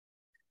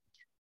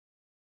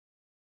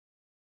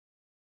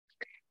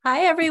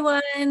Hi,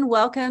 everyone.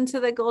 Welcome to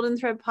the Golden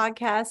Thread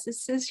Podcast.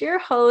 This is your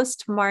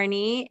host,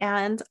 Marnie,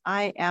 and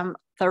I am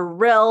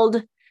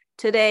thrilled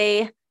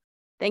today.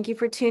 Thank you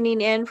for tuning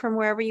in from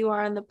wherever you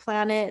are on the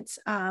planet.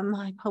 I'm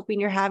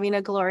hoping you're having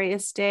a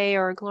glorious day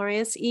or a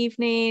glorious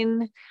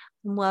evening.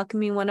 I'm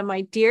welcoming one of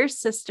my dear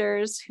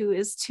sisters who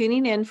is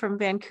tuning in from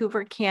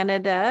Vancouver,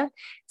 Canada,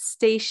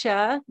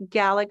 Stacia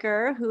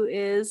Gallagher, who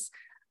is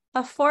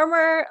a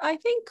former, I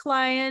think,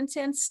 client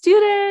and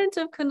student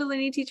of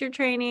Kundalini teacher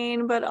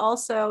training, but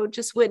also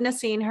just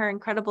witnessing her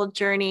incredible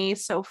journey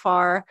so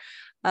far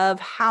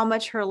of how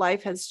much her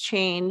life has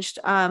changed,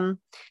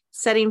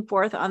 setting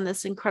forth on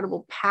this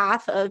incredible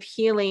path of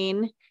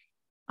healing.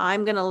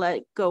 I'm going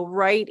to go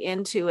right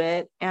into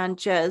it and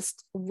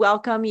just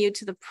welcome you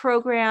to the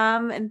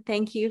program. And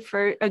thank you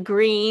for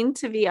agreeing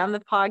to be on the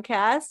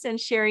podcast and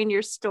sharing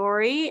your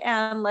story.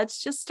 And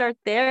let's just start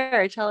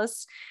there. Tell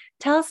us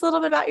a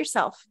little bit about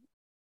yourself.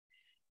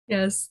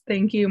 Yes,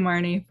 thank you,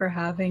 Marnie, for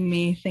having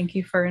me. Thank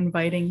you for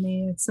inviting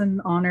me. It's an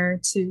honor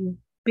to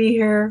be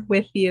here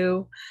with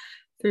you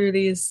through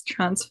these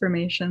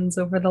transformations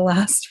over the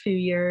last few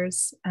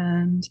years.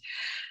 And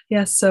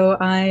yes, so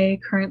I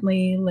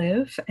currently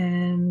live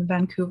in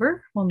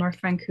Vancouver, North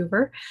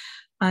Vancouver.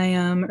 I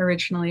am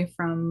originally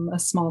from a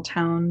small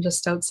town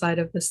just outside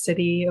of the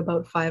city,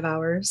 about 5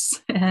 hours.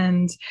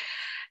 And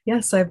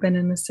yes, I've been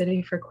in the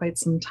city for quite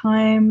some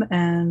time.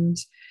 And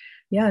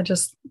yeah,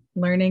 just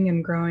learning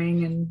and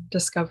growing and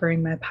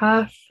discovering my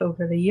path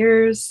over the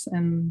years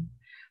and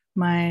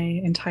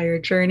my entire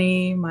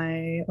journey,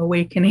 my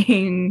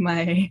awakening,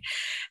 my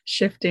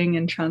shifting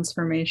and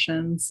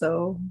transformation.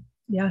 So,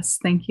 yes,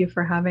 thank you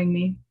for having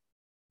me.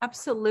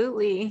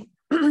 Absolutely.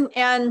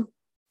 And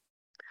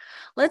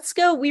let's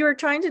go. We were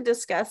trying to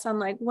discuss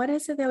on what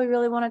is it that we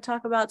really want to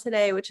talk about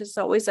today, which is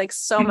always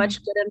so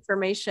much good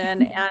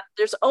information. And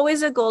there's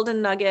always a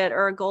golden nugget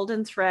or a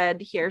golden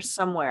thread here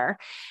somewhere.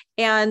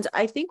 And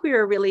I think we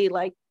were really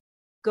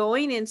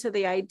going into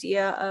the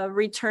idea of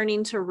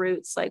returning to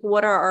roots.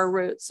 What are our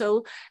roots?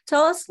 So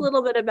tell us a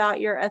little bit about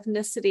your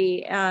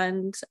ethnicity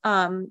and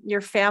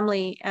your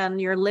family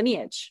and your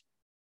lineage.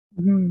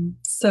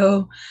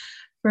 So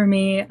for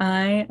me,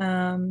 I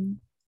am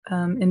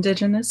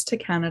Indigenous to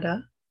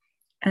Canada.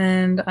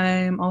 And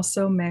I'm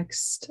also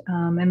mixed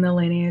in the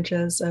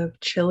lineages of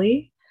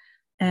Chile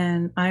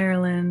and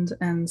Ireland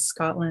and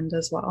Scotland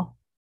as well.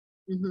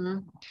 Mm-hmm.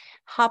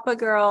 Hoppa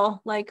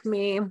girl like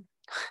me.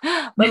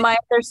 But my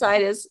other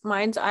side is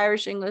mine's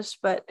Irish, English,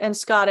 and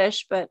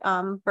Scottish, but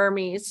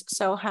Burmese,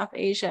 so half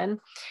Asian.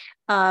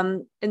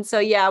 And so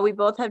yeah, we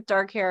both have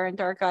dark hair and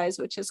dark eyes,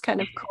 which is kind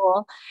of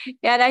cool.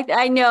 And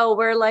I know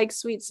we're like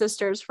sweet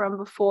sisters from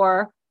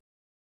before.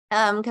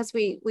 Because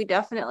we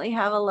definitely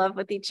have a love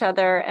with each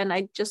other. And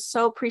I just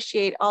so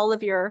appreciate all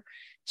of your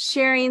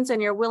sharings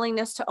and your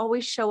willingness to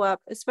always show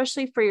up,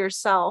 especially for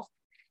yourself.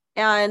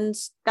 And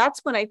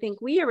that's when I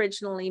think we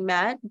originally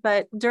met.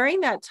 But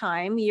during that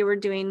time, you were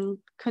doing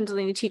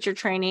Kundalini teacher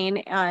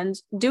training and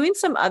doing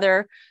some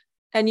other,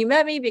 and you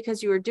met me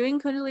because you were doing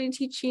Kundalini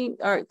teaching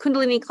or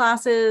Kundalini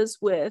classes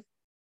with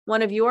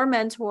one of your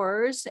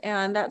mentors,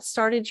 and that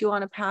started you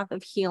on a path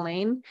of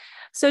healing.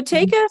 So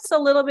take us a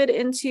little bit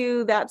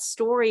into that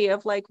story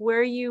of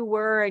where you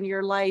were in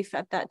your life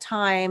at that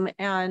time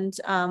and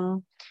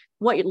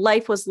what your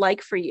life was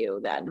like for you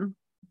then.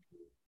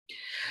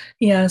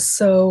 Yeah,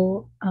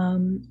 so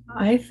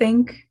I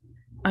think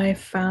I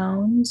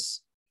found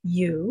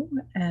you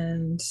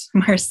and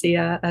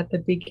Marcia at the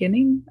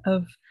beginning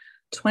of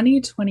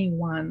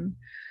 2021.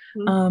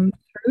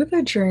 Through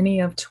the journey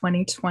of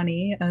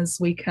 2020, as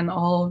we can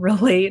all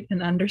relate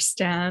and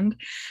understand,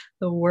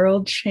 the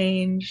world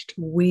changed,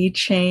 we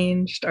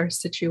changed, our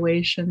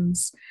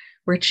situations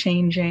were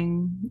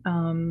changing.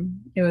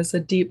 It was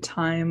a deep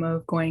time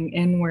of going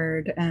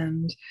inward,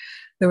 and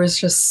there was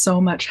just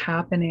so much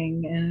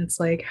happening. And it's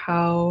like,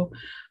 how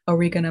are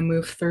we going to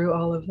move through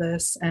all of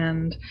this?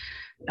 And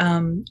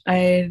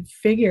I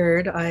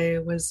figured I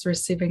was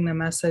receiving the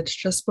message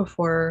just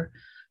before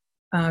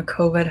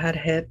COVID had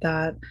hit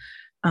that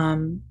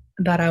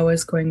I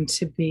was going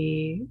to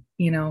be,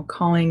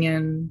 calling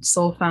in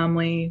soul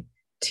family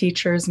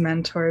teachers,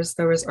 mentors.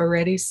 There was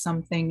already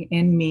something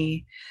in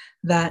me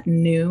that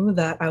knew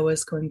that I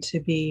was going to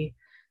be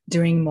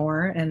doing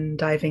more and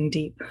diving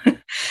deep.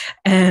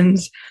 And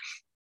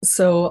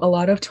so a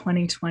lot of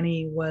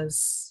 2020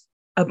 was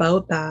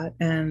about that.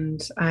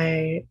 And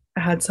I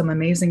had some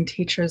amazing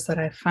teachers that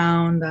I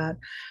found that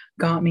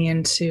got me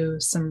into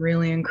some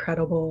really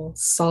incredible,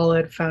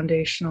 solid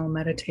foundational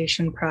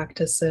meditation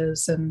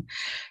practices and,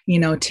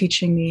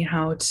 teaching me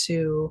how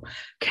to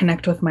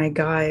connect with my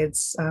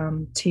guides,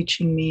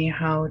 teaching me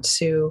how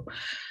to,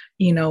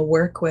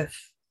 work with,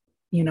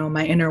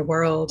 my inner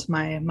world,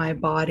 my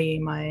body,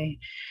 my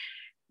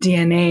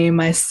DNA,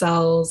 my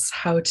cells,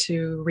 how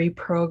to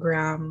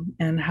reprogram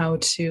and how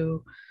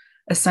to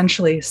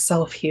essentially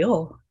self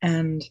heal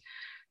and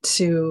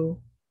to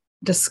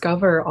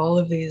discover all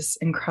of these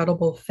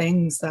incredible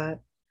things that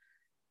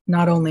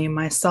not only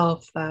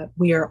myself, that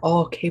we are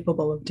all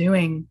capable of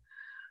doing.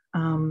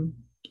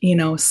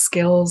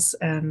 skills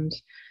and,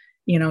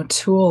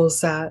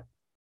 tools that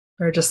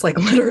are just like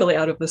literally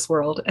out of this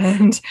world.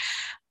 And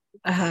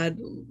had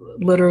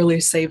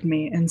literally saved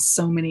me in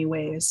so many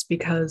ways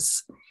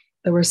because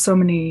there were so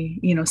many,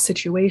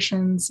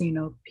 situations,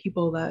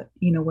 people that,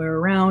 were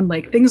around,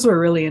 like things were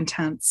really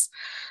intense.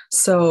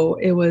 So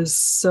it was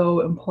so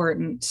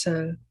important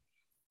to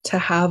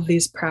have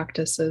these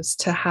practices,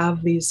 to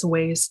have these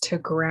ways to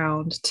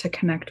ground, to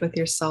connect with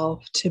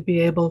yourself, to be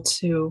able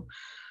to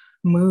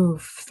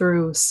move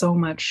through so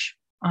much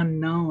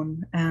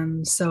unknown.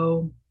 And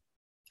so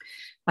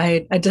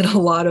I did a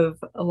lot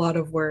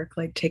of work,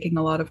 like taking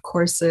a lot of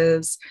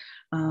courses,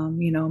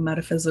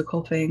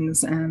 metaphysical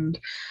things, and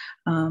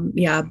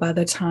yeah, by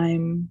the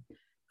time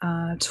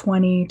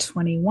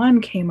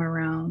 2021 came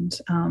around,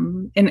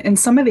 and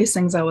some of these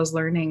things I was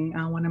learning.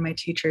 One of my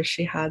teachers,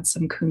 she had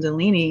some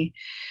Kundalini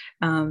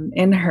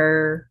in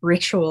her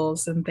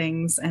rituals and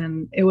things,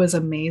 and it was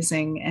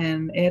amazing,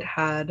 and it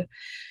had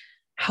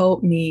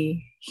helped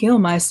me heal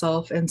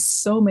myself in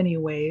so many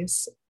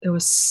ways. It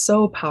was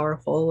so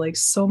powerful, like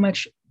so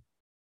much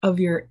of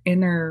your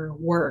inner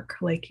work,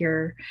 like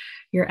your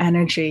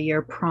energy,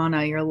 your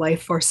prana, your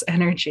life force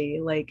energy,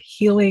 like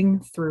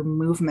healing through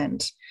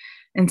movement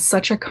in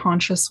such a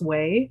conscious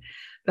way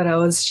that I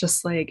was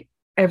just like,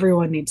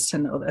 everyone needs to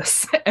know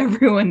this.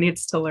 Everyone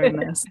needs to learn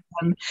this.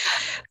 And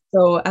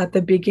so at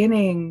the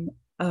beginning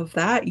of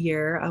that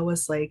year, I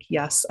was like,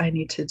 yes, I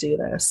need to do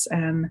this.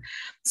 And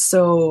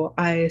so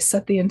I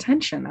set the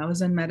intention. I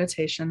was in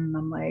meditation and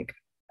I'm like,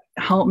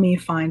 help me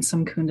find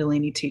some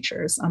Kundalini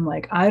teachers. I'm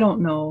like, I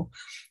don't know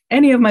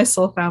any of my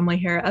soul family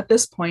here. At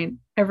this point,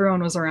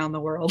 everyone was around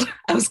the world.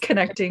 I was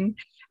connecting,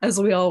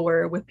 as we all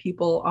were, with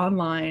people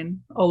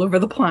online all over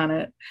the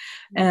planet.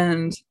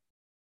 And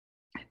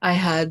I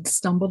had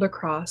stumbled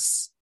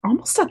across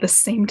almost at the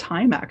same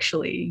time,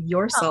 actually,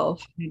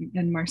 yourself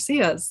and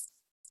Marcia's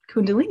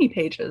Kundalini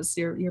pages,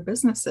 your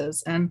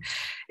businesses. And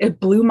it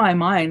blew my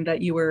mind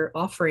that you were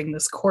offering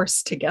this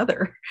course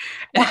together.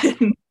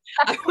 And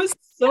I was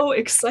so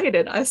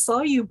excited. I saw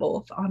you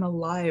both on a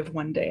live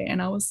one day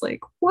and I was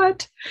like,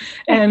 what?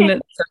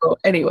 And so,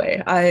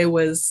 anyway, I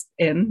was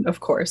in,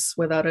 of course,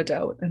 without a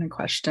doubt and a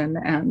question.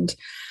 And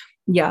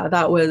yeah,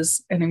 that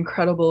was an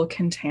incredible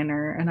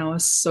container. And I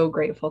was so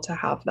grateful to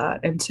have that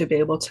and to be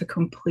able to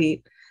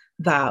complete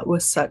that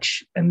with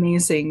such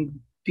amazing,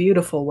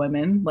 beautiful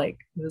women. Like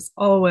it was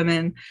all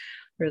women.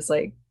 There's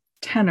like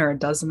 10 or a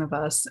dozen of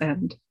us,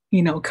 and,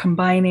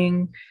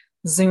 combining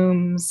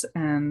Zooms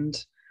and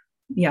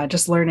yeah,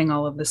 just learning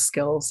all of the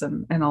skills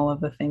and all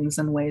of the things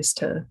and ways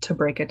to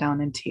break it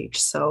down and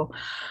teach. So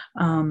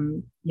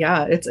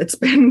yeah, it's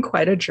been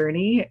quite a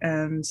journey.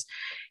 And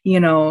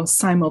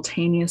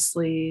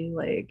simultaneously,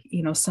 like,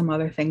 some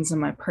other things in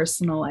my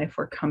personal life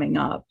were coming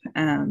up,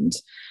 and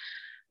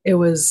it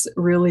was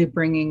really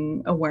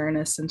bringing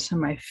awareness into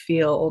my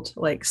field,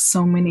 like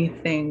so many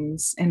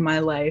things in my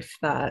life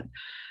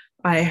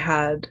I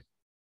had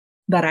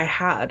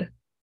that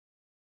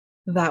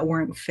that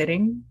weren't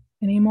fitting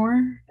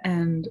anymore,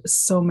 and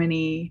so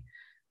many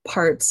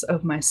parts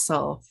of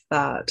myself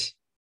that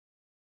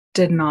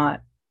did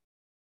not,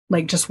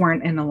 like, just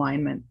weren't in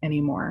alignment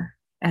anymore.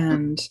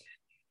 And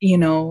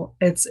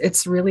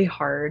it's really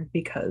hard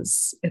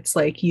because it's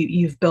like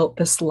you've built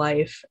this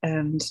life,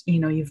 and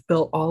you've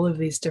built all of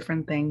these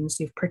different things,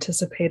 you've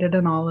participated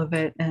in all of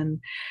it, and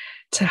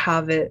to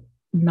have it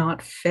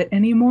not fit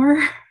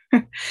anymore.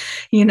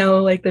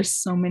 Like there's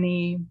so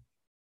many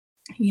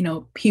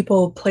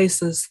people,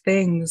 places,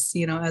 things,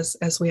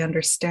 as we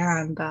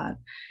understand that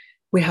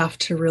we have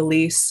to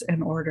release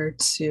in order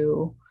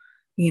to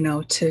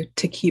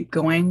to keep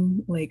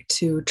going, like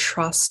to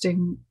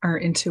trusting our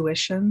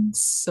intuition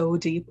so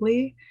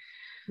deeply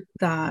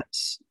that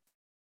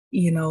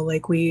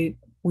like we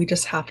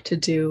just have to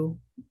do,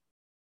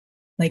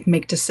 like,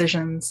 make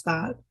decisions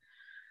that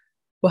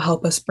will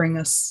help us bring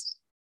us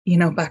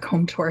back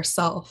home to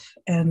ourself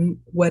and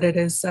what it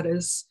is that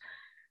is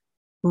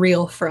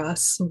real for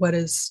us, what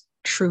is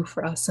true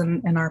for us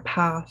and our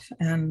path.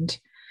 And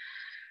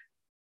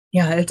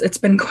yeah, it's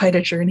been quite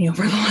a journey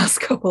over the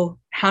last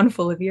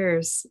handful of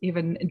years,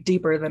 even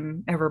deeper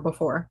than ever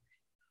before.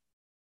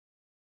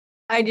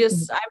 I'm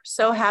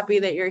so happy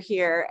that you're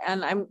here,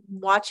 and I'm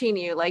watching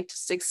you like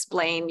just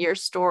explain your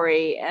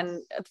story.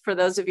 And for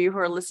those of you who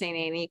are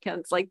listening, you can,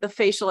 it's like the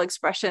facial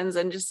expressions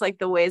and just like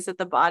the ways that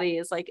the body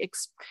is like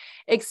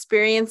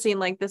experiencing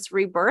like this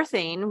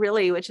rebirthing,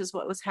 really, which is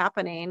what was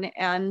happening.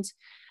 And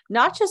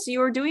not just you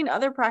were doing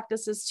other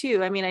practices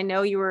too. I mean, I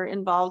know you were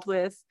involved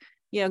with,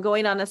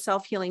 going on a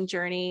self-healing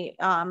journey.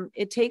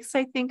 It takes,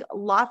 I think,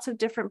 lots of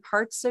different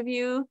parts of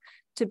you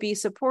to be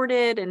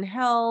supported and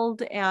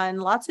held,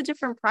 and lots of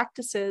different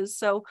practices.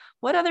 So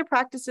what other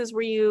practices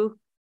were you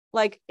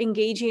like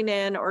engaging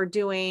in or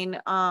doing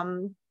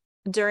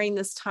during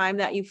this time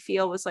that you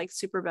feel was like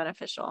super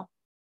beneficial?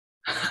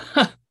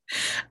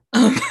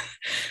 um,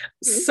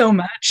 so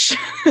much.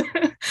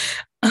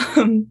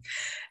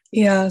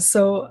 Yeah,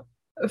 so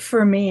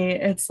for me,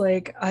 it's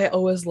like I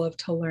always love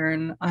to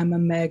learn. I'm a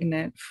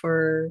magnet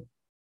for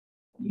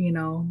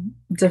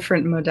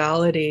different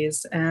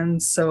modalities.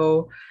 And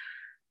so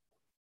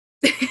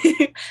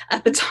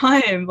at the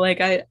time,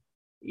 like I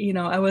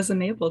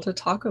wasn't able to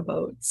talk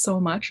about so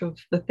much of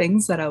the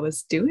things that I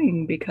was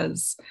doing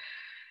because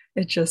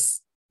it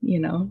just,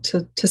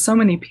 to so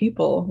many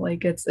people,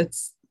 like it's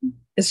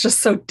just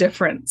so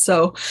different.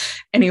 So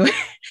anyway,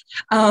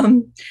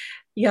 um,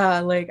 yeah,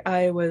 like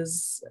I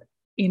was,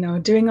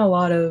 doing a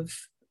lot of,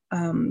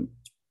 um,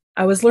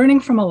 I was learning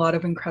from a lot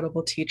of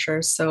incredible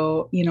teachers.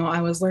 So,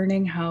 I was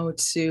learning how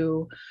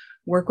to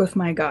work with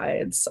my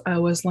guides. I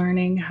was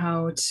learning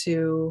how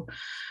to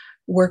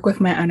work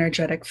with my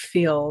energetic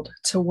field,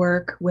 to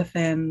work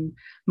within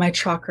my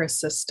chakra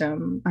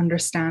system,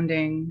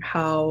 understanding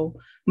how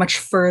much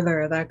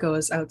further that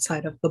goes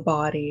outside of the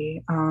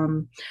body,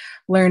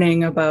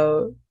 learning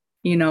about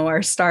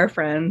our star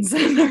friends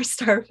and our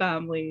star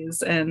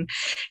families, and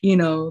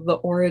the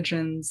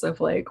origins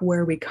of like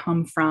where we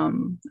come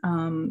from,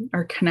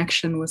 our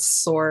connection with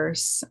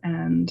source,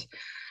 and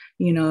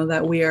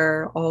that we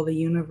are all the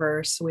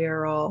universe, we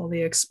are all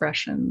the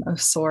expression of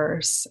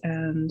source,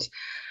 and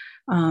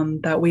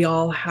that we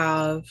all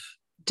have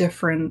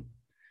different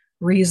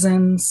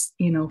reasons,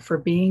 for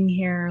being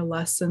here,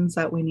 lessons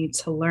that we need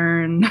to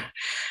learn,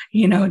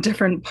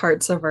 different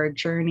parts of our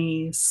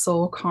journey,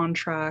 soul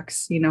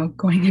contracts,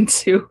 going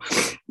into,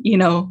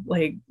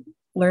 like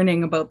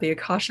learning about the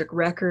Akashic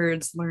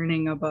records,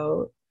 learning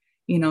about,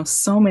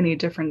 so many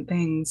different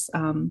things,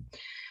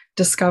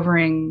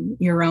 discovering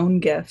your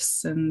own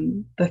gifts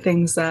and the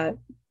things that,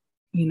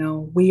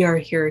 we are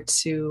here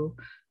to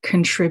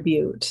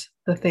contribute,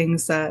 the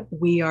things that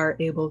we are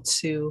able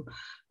to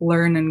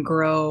learn and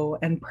grow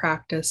and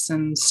practice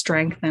and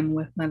strengthen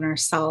within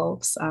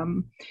ourselves.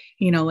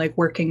 Like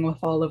working with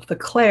all of the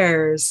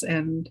clairs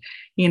and,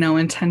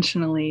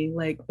 intentionally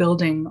like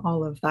building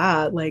all of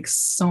that, like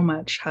so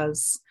much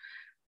has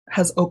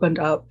opened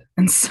up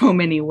in so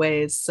many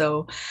ways.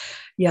 So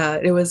yeah,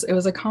 it was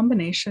a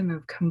combination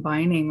of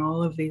combining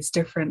all of these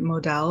different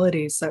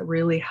modalities that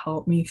really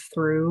helped me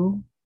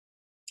through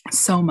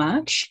so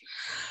much.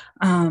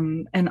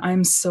 And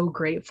I'm so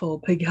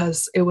grateful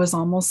because it was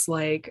almost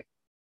like,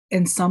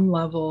 in some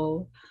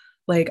level,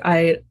 like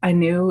I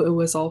knew it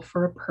was all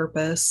for a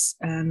purpose,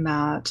 and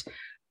that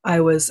I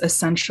was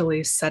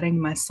essentially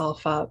setting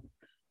myself up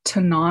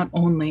to not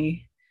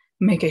only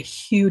make a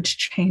huge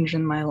change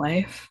in my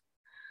life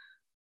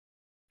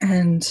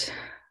and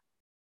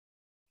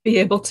be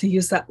able to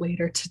use that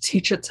later to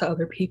teach it to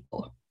other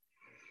people.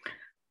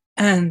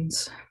 And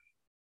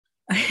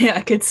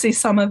I could see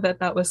some of it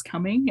that was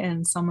coming,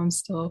 and some I'm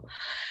still,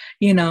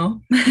 you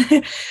know,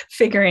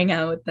 figuring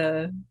out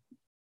the,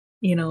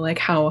 like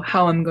how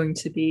I'm going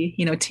to be,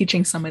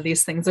 teaching some of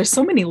these things. There's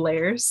so many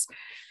layers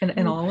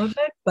in all of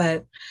it,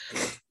 but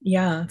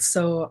yeah.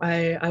 So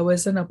I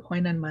was in a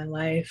point in my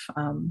life.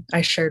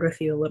 I shared with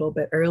you a little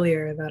bit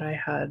earlier that I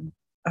had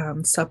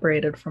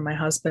separated from my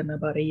husband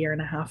about a year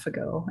and a half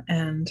ago,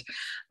 and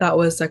that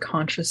was a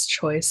conscious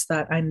choice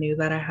that I knew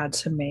that I had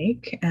to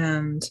make.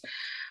 And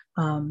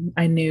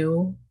I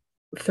knew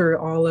through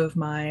all of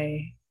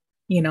my,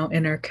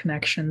 inner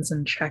connections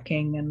and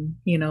checking and,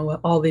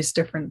 all these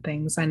different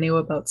things, I knew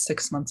about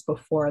 6 months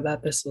before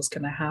that this was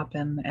going to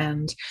happen.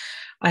 And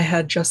I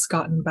had just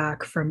gotten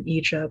back from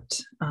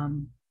Egypt,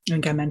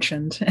 like I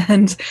mentioned,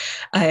 and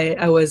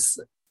I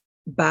was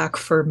back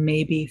for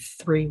maybe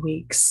 3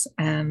 weeks.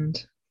 And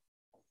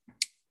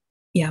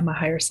yeah, my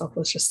higher self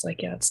was just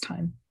like, yeah, it's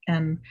time.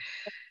 And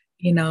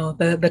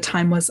the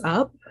time was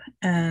up,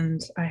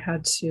 and I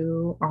had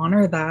to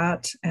honor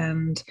that.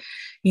 And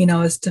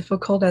as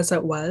difficult as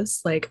it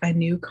was, like I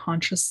knew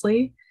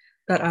consciously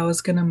that I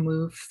was going to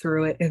move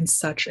through it in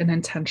such an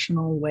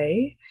intentional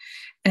way.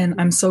 And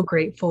I'm so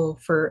grateful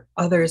for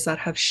others that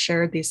have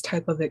shared these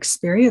type of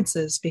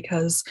experiences,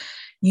 because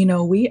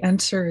we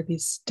enter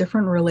these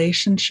different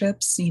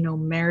relationships,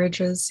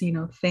 marriages,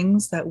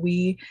 things that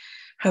we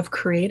have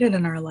created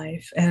in our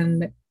life.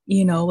 And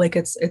like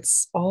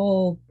it's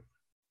all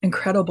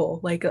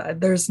incredible. Like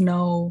there's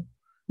no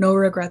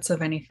regrets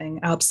of anything,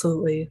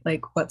 absolutely,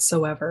 like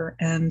whatsoever.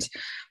 And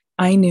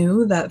I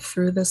knew that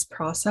through this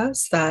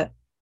process, that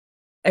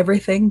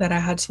everything that I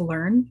had to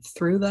learn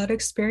through that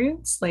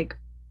experience, like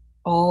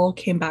all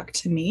came back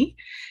to me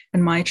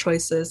and my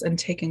choices, and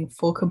taking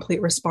full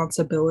complete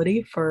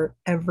responsibility for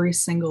every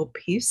single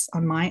piece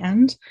on my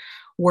end,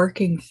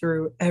 working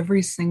through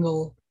every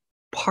single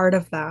part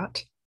of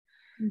that,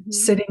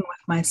 sitting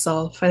with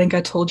myself. I think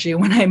I told you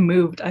when I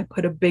moved, I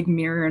put a big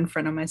mirror in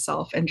front of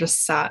myself and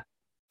just sat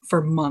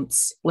for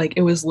months. Like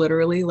it was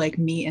literally like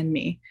me and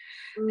me.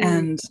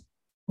 And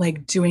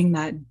like doing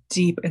that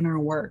deep inner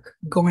work,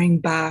 going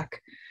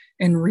back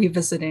and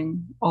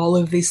revisiting all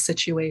of these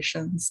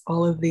situations,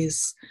 all of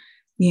these,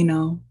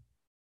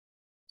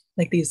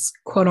 like these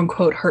quote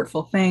unquote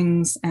hurtful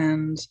things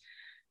and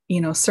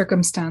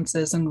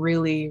circumstances, and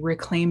really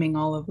reclaiming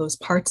all of those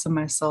parts of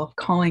myself,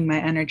 calling my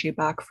energy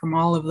back from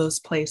all of those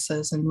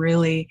places, and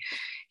really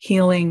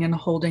healing and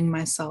holding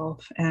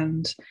myself.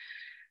 And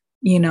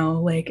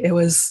like it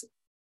was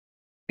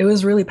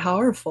really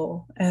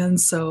powerful. And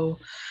so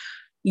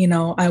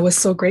I was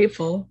so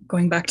grateful,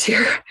 going back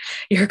to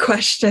your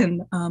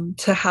question,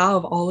 to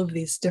have all of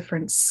these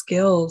different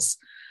skills,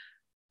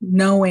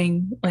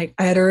 knowing like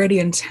I had already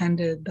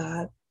intended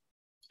that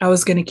I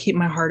was going to keep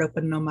my heart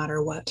open no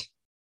matter what.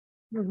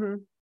 Mm-hmm.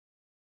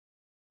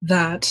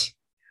 That,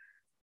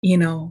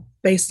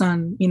 based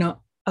on,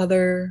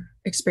 other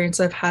experience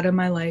I've had in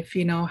my life,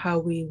 how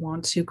we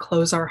want to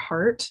close our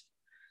heart.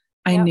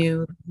 I Yep.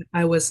 knew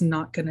I was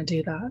not going to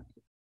do that.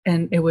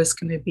 And it was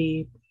going to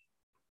be,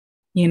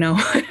 you know,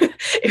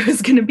 it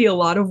was going to be a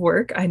lot of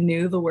work. I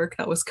knew the work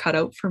that was cut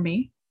out for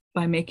me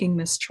by making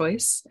this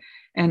choice.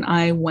 And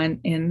I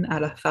went in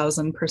at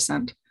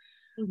 1,000%.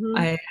 Mm-hmm.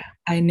 I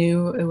I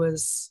knew it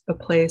was a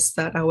place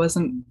that I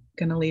wasn't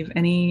gonna leave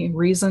any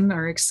reason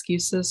or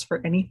excuses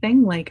for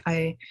anything. Like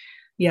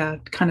yeah,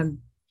 kind of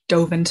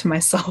dove into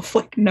myself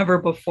like never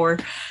before.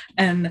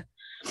 And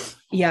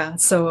yeah,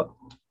 so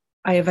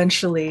I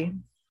eventually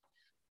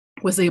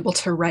was able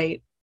to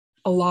write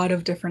a lot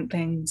of different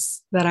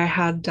things that I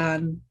had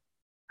done,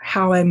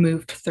 how I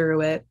moved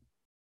through it,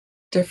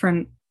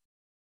 different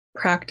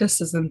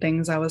practices and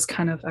things I was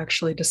kind of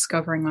actually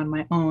discovering on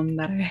my own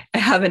that I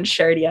haven't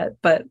shared yet,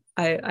 but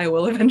I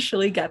will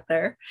eventually get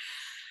there.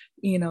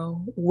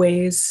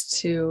 Ways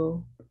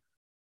to,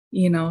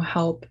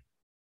 help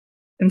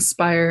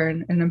inspire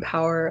and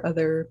empower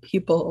other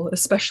people,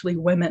 especially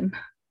women.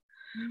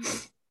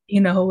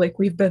 Like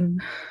we've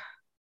been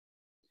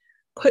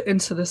put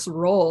into this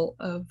role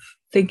of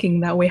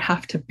thinking that we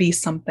have to be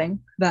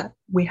something, that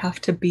we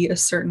have to be a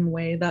certain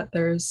way, that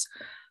there's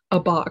a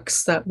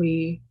box that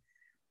we,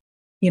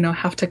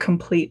 have to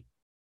complete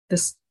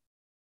this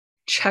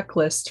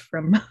checklist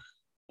from,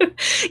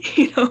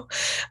 you know,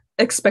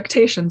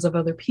 expectations of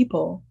other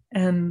people.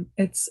 And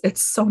it's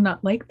so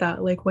not like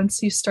that. Like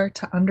once you start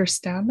to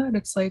understand that,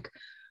 it's like,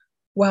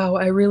 wow,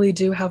 I really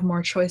do have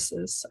more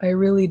choices. I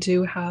really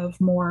do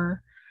have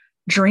more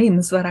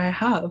dreams that I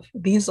have.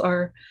 These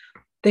are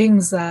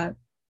things that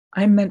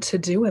I'm meant to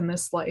do in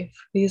this life.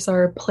 These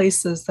are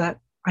places that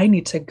I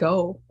need to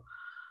go.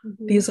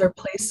 Mm-hmm. These are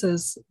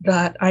places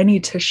that I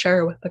need to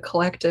share with the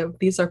collective.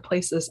 These are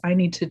places I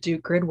need to do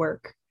grid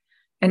work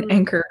and Mm-hmm.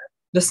 anchor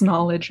this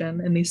knowledge in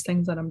and these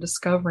things that I'm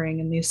discovering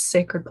in these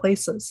sacred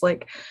places.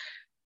 Like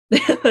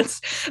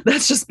that's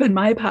just been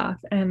my path,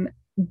 and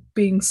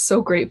being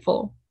so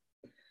grateful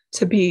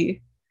to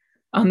be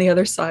on the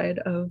other side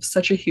of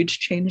such a huge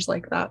change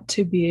like that,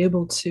 to be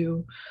able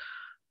to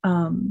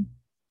um,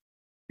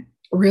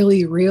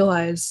 really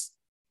realize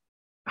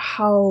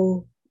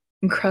how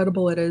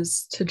incredible it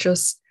is to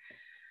just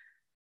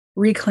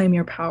reclaim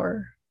your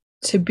power,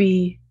 to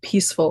be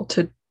peaceful,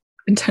 to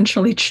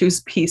intentionally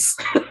choose peace,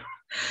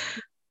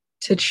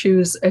 to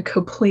choose a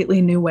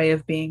completely new way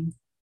of being,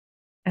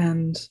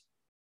 and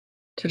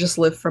to just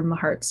live from the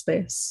heart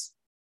space.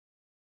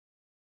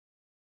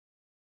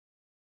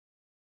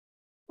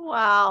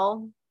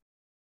 Wow.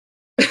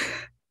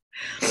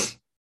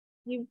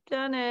 You've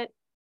done it.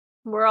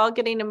 We're all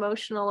getting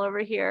emotional over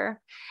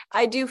here.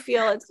 I do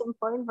feel it's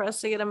important for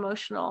us to get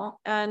emotional,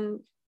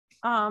 and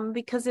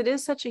because it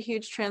is such a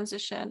huge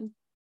transition.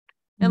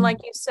 And like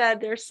you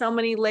said, there's so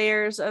many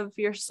layers of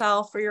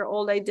yourself or your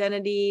old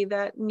identity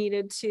that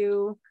needed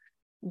to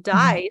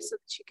die so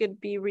that you could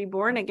be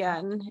reborn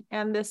again.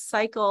 And this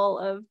cycle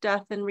of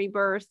death and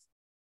rebirth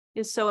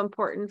is so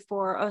important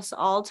for us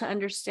all to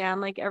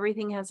understand. Like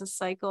everything has a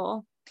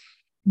cycle,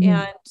 Mm-hmm.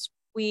 and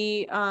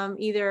we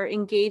either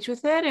engage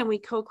with it and we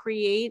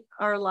co-create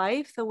our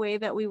life the way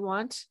that we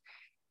want,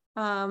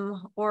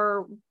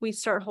 or we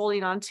start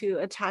holding on to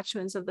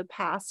attachments of the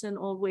past and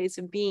old ways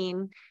of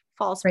being,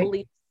 false Right.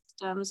 belief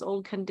systems,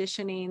 old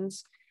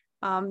conditionings,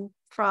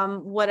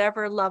 from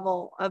whatever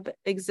level of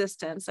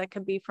existence. That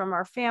could be from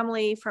our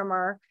family, from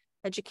our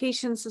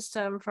education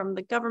system, from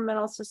the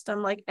governmental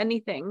system, like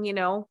anything,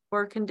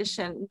 we're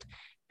conditioned.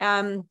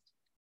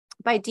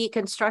 By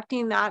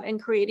deconstructing that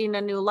and creating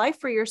a new life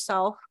for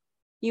yourself,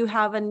 you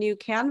have a new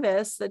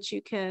canvas that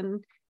you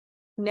can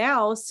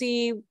now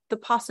see the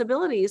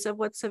possibilities of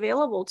what's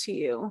available to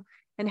you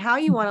and how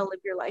you want to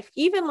live your life.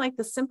 Even like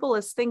the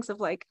simplest things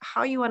of like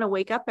how you want to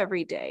wake up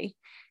every day,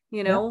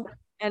 Yeah.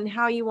 and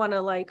how you want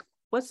to, like,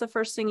 what's the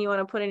first thing you want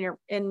to put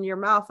in your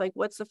mouth? Like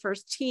what's the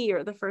first tea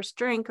or the first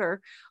drink or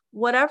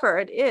whatever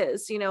it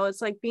is,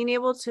 it's like being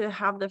able to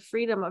have the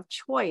freedom of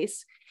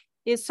choice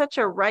is such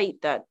a right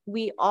that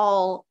we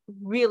all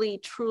really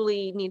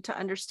truly need to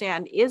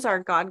understand is our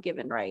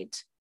God-given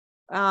right.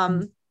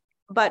 Mm-hmm.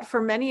 But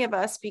for many of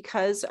us,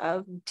 because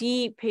of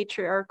deep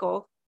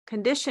patriarchal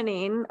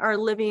conditioning, are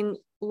living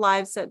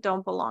lives that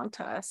don't belong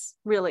to us.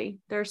 Really,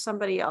 there's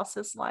somebody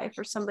else's life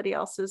or somebody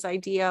else's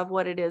idea of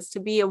what it is to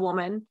be a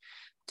woman,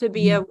 to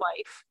be a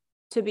wife,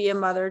 to be a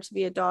mother, to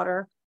be a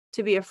daughter,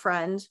 to be a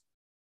friend.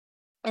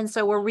 And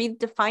so we're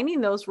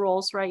redefining those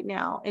roles right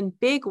now in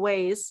big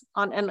ways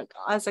and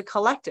as a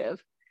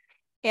collective.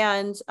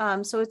 And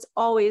so it's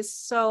always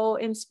so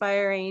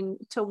inspiring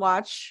to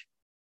watch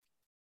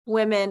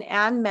women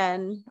and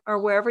men, or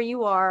wherever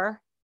you are,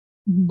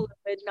 Mhm.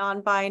 fluid,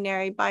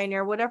 non-binary,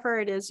 binary, whatever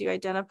it is you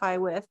identify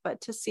with,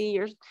 but to see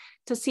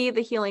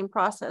the healing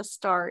process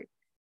start,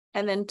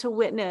 and then to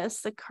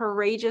witness the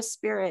courageous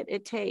spirit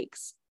it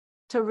takes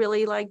to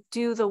really like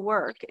do the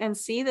work and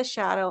see the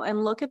shadow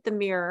and look at the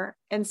mirror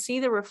and see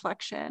the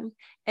reflection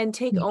and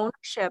take Yeah.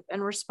 ownership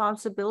and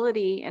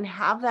responsibility and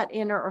have that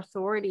inner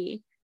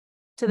authority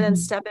to then Mhm.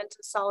 step into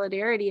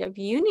solidarity of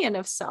union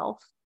of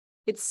self.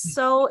 It's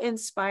so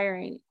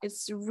inspiring.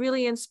 It's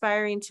really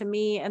inspiring to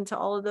me and to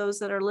all of those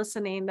that are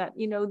listening that,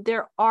 you know,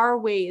 there are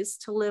ways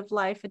to live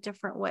life a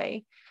different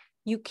way.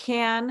 You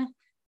can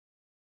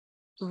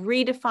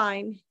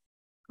redefine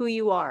who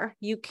you are.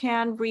 You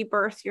can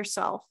rebirth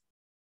yourself,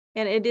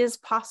 and it is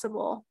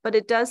possible, but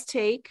it does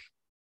take,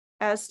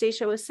 as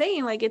Stacia was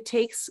saying, like it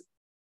takes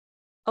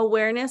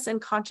awareness and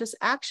conscious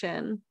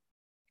action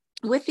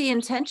with the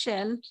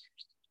intention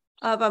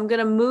of I'm going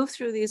to move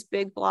through these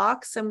big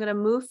blocks. I'm going to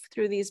move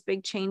through these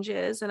big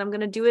changes, and I'm going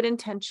to do it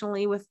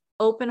intentionally with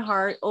open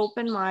heart,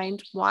 open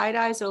mind, wide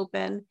eyes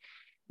open,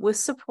 with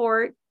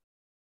support,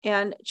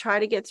 and try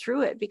to get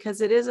through it, because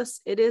it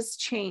is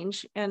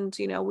change. And,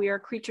 you know, we are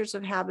creatures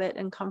of habit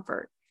and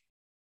comfort.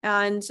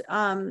 And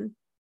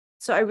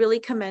so I really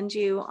commend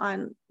you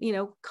on, you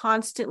know,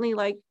 constantly,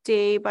 like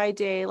day by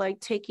day,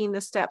 like taking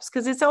the steps,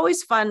 because it's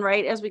always fun,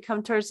 right? As we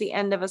come towards the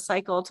end of a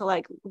cycle, to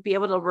like be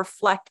able to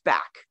reflect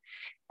back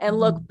and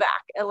look Mhm.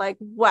 back at like,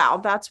 wow,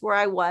 that's where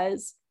I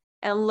was.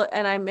 And look,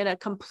 and I'm in a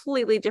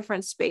completely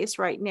different space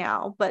right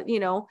now. But,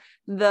 you know,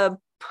 the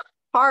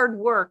hard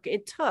work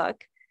it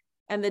took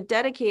and the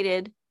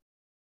dedicated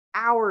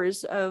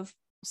hours of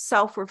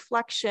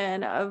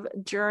self-reflection, of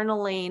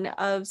journaling,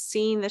 of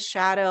seeing the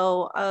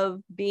shadow,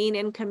 of being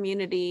in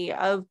community,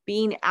 of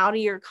being out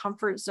of your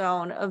comfort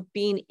zone, of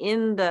being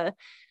in the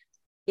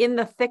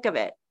thick of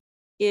it,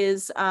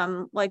 is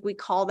like we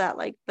call that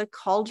like the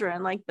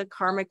cauldron, like the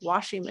karmic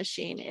washing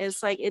machine.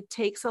 Is like it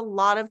takes a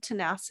lot of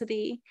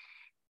tenacity,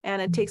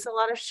 and it takes a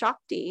lot of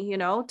shakti, you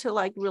know, to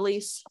like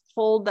really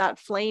hold that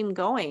flame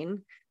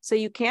going so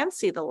you can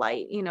see the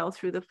light, you know,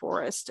 through the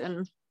forest.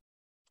 And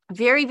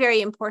very,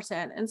 very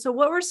important. And so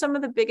what were some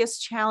of the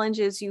biggest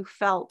challenges you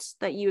felt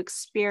that you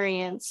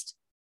experienced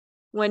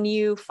when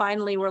you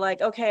finally were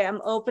like, okay, I'm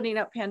opening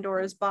up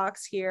Pandora's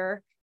box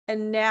here,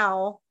 and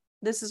now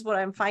this is what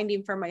I'm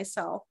finding for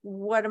myself.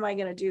 What am I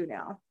going to do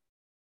now?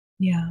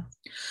 Yeah.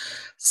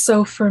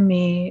 So for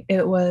me,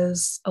 it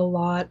was a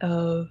lot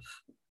of,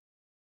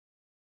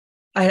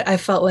 I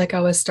felt like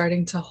I was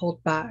starting to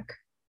hold back.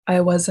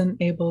 I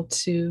wasn't able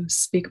to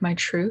speak my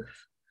truth.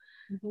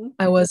 Mm-hmm.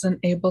 I wasn't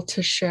able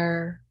to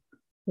share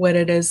what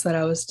it is that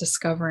I was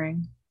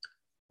discovering,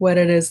 what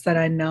it is that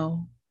I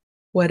know,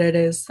 what it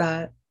is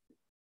that,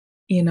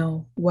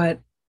 what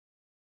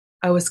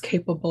I was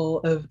capable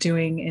of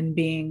doing and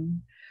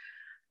being,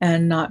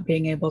 and not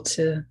being able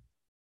to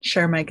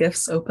share my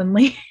gifts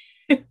openly.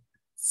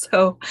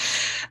 So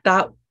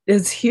that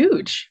is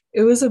huge.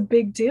 It was a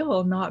big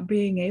deal not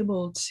being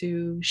able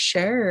to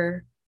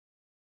share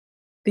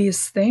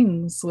these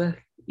things with,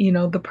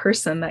 the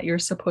person that you're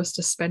supposed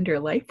to spend your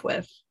life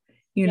with.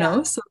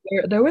 Yeah. So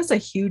there was a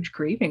huge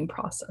grieving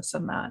process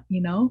in that,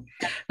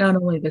 not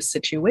only the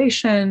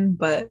situation,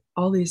 but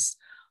all these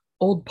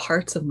old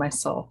parts of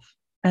myself.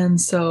 And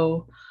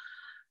so,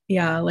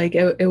 yeah, like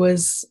it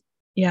was,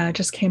 yeah, it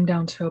just came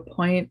down to a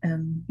point,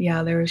 and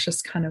yeah, there was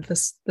just kind of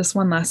this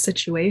one last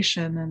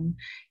situation,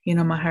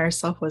 and my higher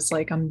self was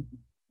like,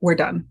 we're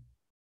done.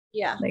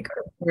 Yeah. Like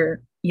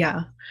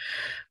yeah.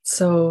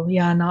 So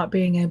yeah, not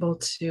being able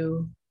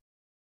to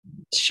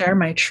share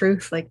my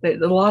truth, like a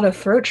lot of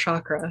throat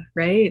chakra,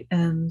 right?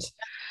 And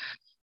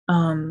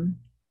um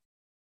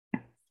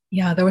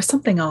yeah, there was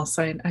something else.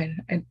 I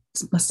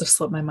must have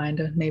slipped my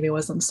mind, and maybe it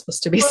wasn't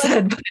supposed to be Well,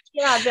 said. But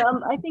yeah,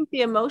 I think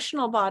the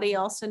emotional body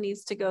also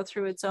needs to go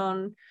through its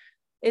own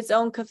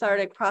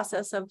cathartic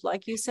process of,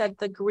 like you said,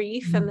 the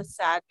grief and the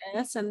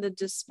sadness and the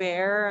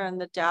despair and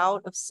the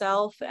doubt of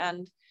self.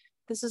 And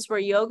this is where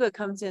yoga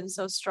comes in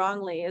so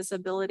strongly, is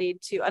ability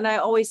to, and I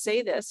always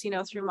say this,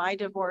 through my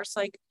divorce,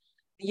 like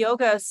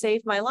yoga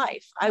saved my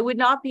life. I would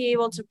not be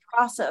able to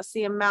process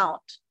the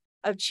amount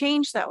of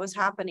change that was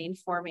happening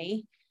for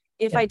me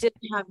if yeah. I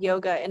didn't have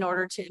yoga in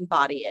order to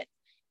embody it.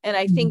 And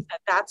I Mhm. think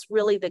that that's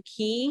really the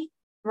key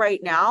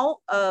right now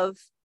of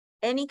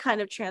any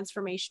kind of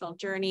transformational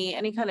journey,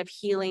 any kind of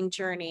healing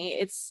journey.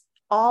 It's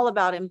all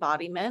about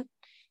embodiment.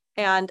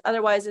 And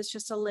otherwise, it's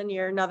just a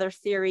linear, another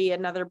theory,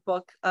 another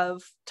book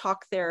of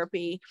talk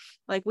therapy.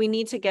 Like, we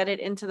need to get it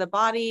into the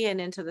body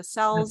and into the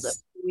cells of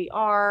Yes. who we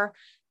are,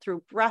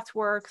 through breath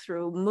work,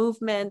 through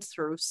movement,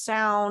 through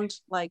sound,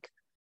 like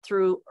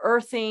through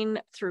earthing,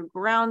 through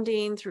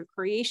grounding, through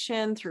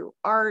creation, through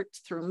art,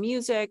 through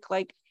music.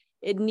 Like,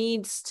 it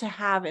needs to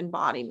have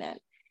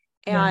embodiment.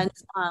 Right.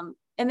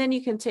 And then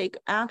you can take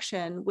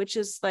action, which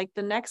is like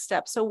the next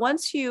step. So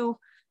once you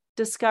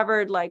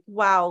discovered, like,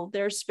 wow,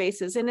 there's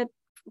spaces, and it,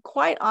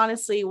 quite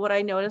honestly, what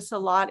I notice a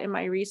lot in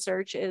my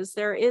research is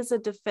there is a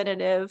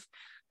definitive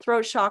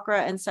throat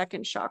chakra and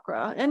second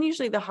chakra, and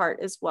usually the heart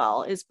as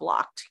well, is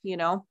blocked,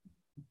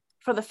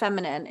 for the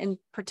feminine in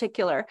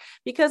particular,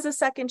 because the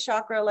second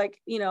chakra, like,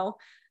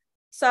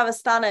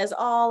 Savastana is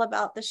all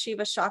about the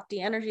Shiva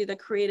Shakti energy, the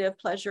creative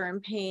pleasure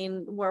and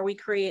pain, where we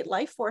create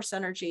life force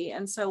energy.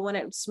 And so when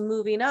it's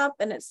moving up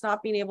and it's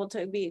not being able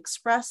to be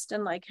expressed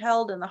and like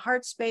held in the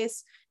heart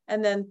space,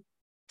 and then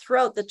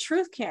throat, the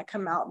truth can't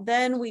come out,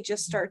 then we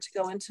just start to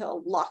go into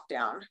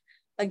lockdown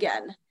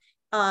again.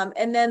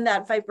 And then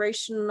that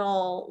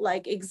vibrational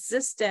like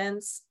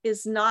existence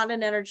is not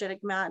an energetic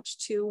match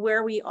to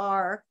where we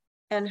are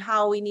and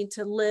how we need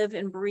to live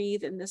and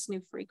breathe in this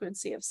new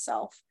frequency of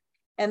self.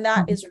 And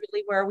that is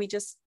really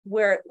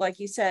where, like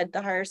you said,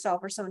 the higher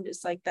self or someone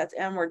just like, that's,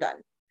 and we're done.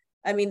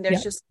 I mean,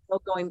 there's just no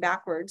going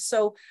backwards.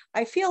 So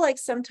I feel like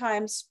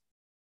sometimes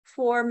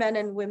for men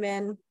and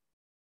women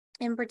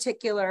in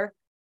particular,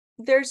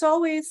 there's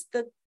always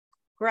the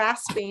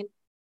grasping,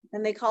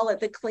 and they call it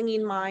the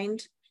clinging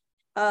mind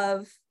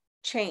of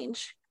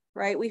change,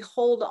 right? We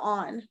hold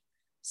on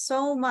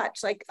so much.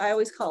 Like I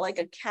always call it like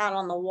a cat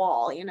on the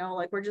wall,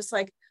 like we're just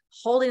like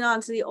holding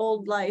on to the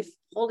old life,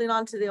 holding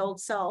on to the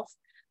old self.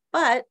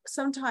 But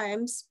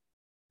sometimes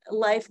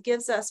life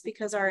gives us,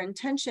 because our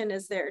intention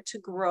is there to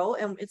grow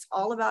and it's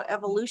all about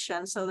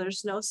evolution, so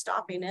there's no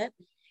stopping it,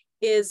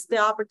 is the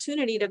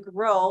opportunity to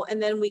grow. And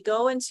then we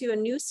go into a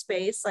new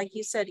space, like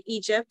you said,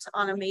 Egypt,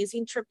 on an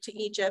amazing trip to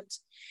Egypt.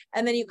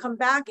 And then you come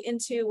back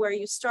into where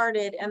you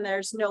started and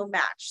there's no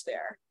match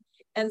there.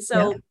 And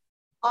so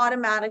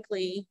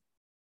automatically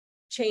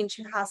change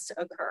has to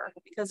occur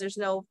because there's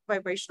no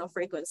vibrational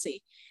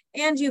frequency.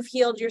 And you've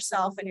healed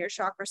yourself and your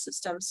chakra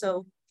system.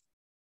 So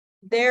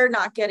they're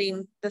not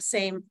getting the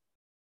same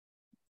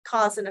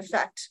cause and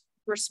effect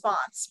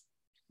response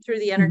through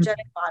the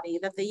energetic body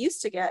that they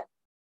used to get.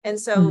 And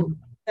so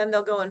then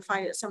they'll go and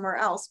find it somewhere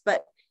else.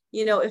 But,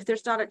 if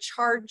there's not a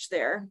charge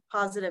there,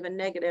 positive and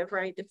negative,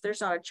 right? If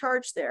there's not a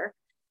charge there,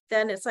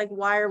 then it's like,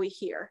 why are we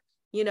here?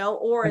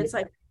 Or it's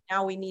like,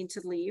 now we need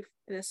to leave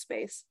this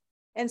space.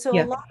 And so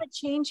a lot of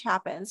change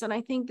happens. And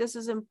I think this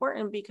is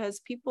important because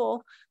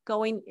people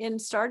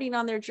starting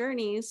on their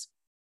journeys,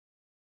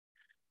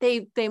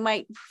 they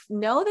might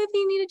know that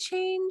they need a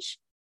change.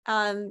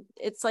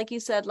 It's like you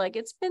said, like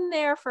it's been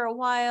there for a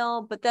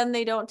while, but then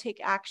they don't take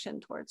action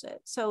towards it.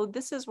 So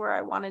this is where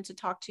I wanted to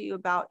talk to you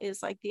about,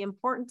 is like the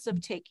importance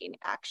of taking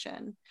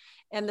action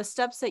and the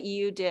steps that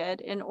you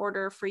did in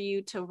order for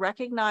you to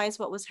recognize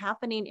what was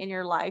happening in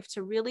your life,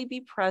 to really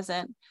be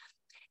present,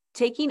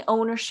 taking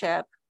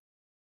ownership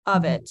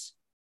of it,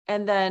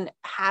 and then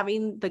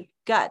having the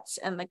guts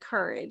and the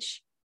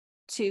courage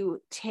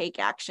to take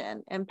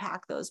action and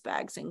pack those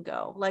bags and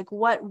go. Like,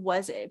 what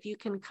was it? If you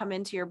can come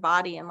into your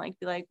body and like,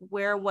 be like,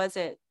 where was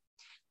it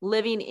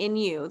living in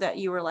you that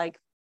you were like,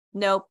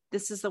 nope,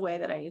 this is the way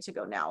that I need to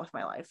go now with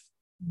my life?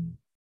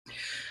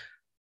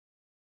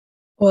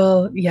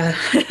 Well, yeah,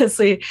 as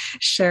we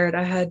shared,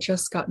 I had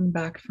just gotten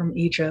back from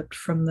Egypt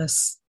from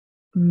this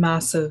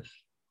massive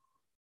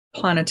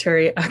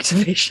planetary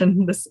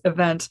activation, this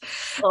event.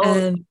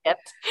 And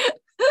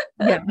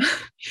yeah,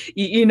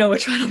 you know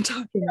which one I'm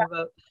talking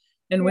about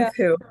and with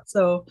who.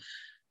 So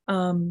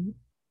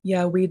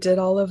we did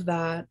all of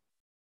that.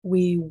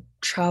 We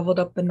traveled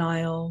up the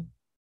Nile.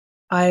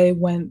 I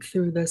went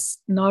through this,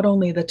 not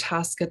only the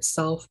task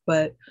itself,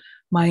 but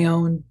my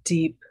own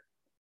deep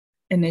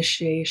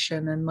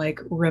initiation and like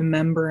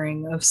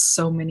remembering of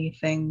so many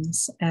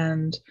things.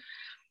 And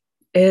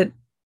it,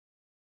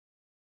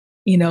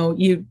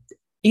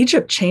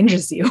 Egypt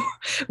changes you.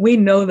 We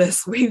know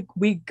this.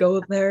 We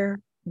go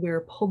there.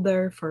 We're pulled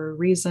there for a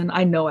reason.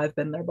 I know I've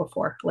been there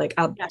before, like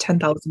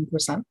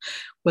 10,000%,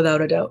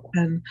 without a doubt.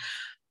 And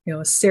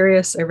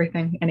serious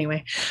everything.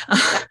 Anyway,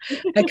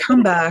 I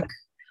come back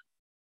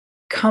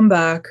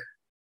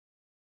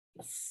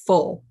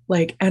full,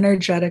 like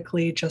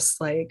energetically, just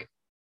like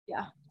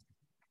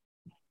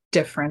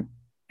different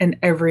in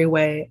every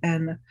way.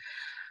 And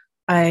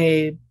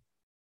I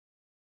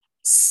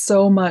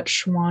so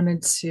much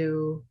wanted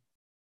to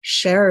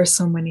share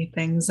so many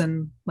things.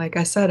 And like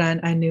I said,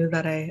 I knew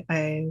that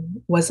I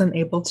wasn't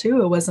able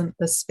to, it wasn't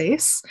the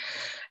space,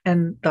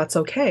 and that's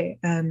okay.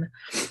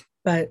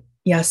 But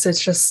yes, it's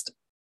just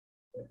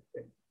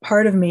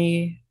part of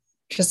me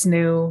just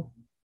knew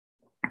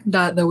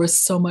that there was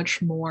so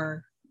much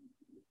more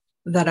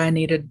that I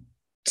needed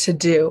to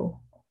do.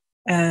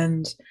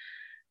 And,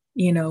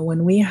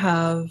 when we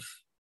have,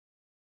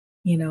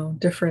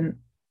 different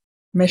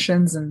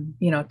missions and,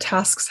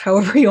 tasks,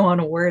 however you want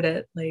to word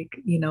it, like,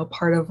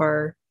 part of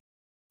our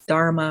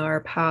dharma,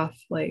 our path,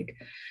 like,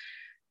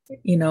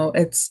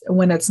 it's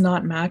when it's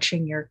not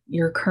matching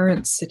your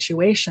current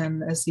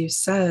situation, as you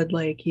said,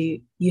 like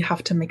you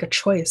have to make a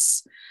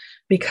choice,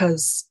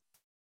 because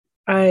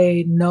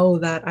I know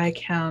that I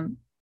can't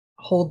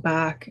hold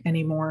back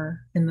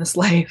anymore in this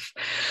life.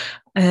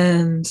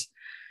 And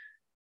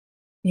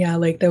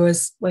like there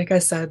was, like I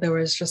said, there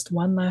was just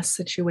one last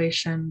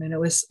situation, and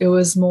it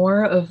was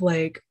more of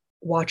like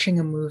watching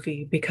a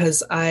movie,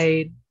 because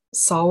I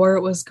saw where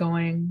it was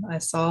going. I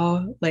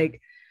saw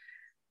like,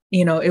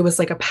 it was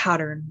like a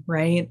pattern,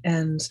 right?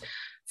 And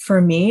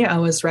for me, I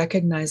was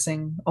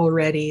recognizing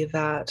already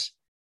that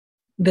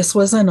this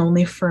wasn't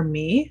only for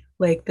me,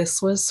 like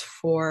this was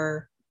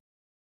for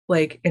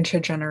like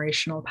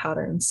intergenerational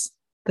patterns.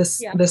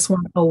 Yeah. This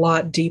went a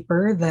lot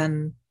deeper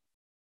than,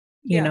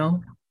 you Yeah.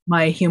 know,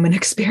 my human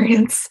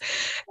experience.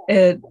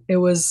 It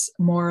was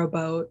more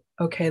about,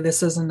 okay,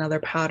 this is another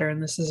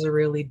pattern. This is a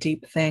really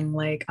deep thing.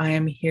 Like I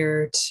am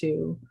here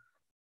to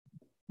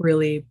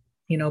really,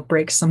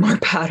 break some more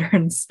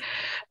patterns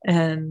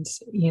and,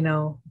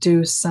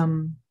 do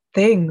some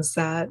things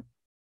that,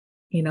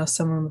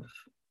 some of,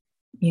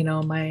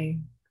 my,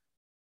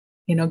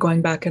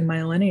 going back in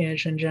my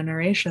lineage and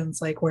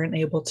generations, like weren't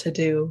able to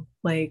do,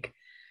 like,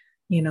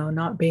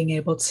 not being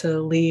able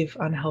to leave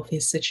unhealthy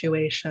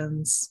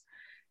situations,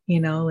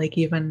 like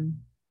even,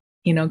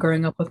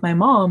 growing up with my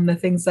mom, the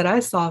things that I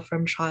saw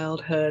from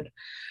childhood,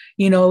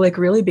 like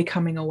really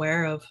becoming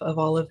aware of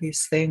all of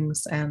these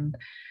things. And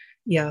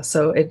yeah,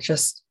 so it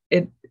just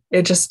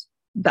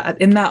that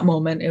in that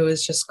moment it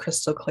was just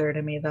crystal clear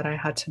to me that I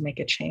had to make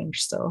a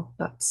change. So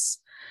that's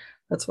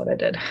what I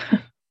did.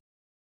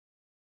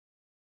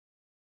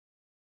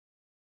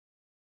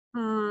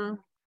 Hmm.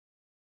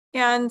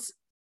 And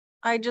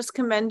I just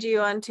commend you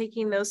on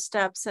taking those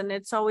steps. And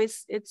it's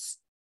always,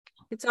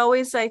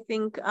 I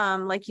think,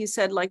 like you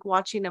said, like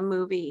watching a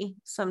movie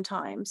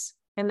sometimes,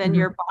 and then Mhm.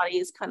 your body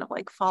is kind of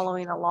like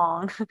following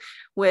along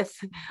with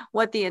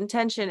what the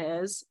intention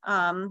is.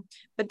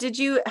 But did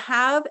you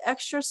have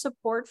extra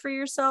support for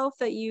yourself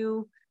that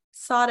you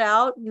sought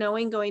out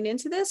knowing going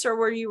into this, or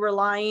were you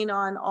relying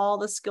on all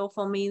the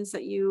skillful means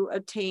that you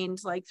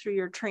obtained, like through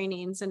your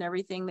trainings and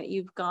everything that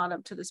you've gone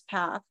up to this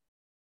path?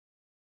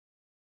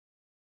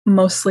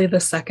 Mostly the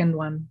second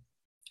one.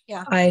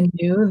 Yeah. I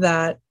knew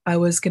that I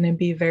was going to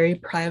be very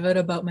private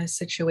about my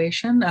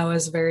situation. I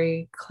was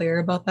very clear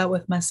about that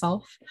with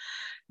myself,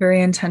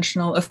 very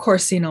intentional. Of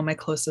course, my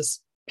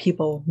closest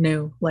people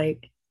knew,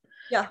 like,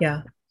 Yeah.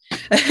 yeah,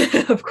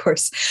 of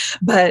course.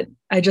 But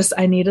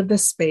I needed the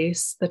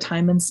space, the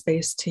time and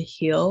space to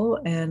heal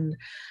and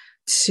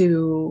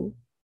to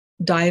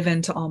dive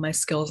into all my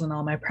skills and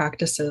all my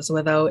practices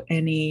without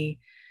any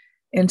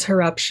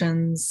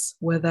interruptions,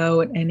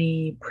 without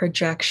any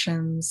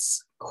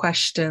projections,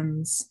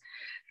 questions,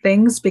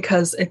 things,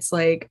 because it's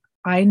like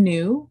I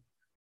knew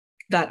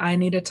that I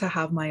needed to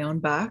have my own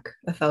back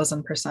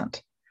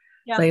 1,000%.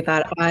 Yeah. Like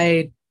that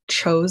I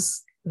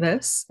chose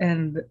this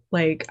and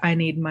like I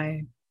need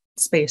my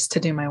space to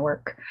do my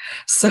work.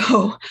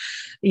 So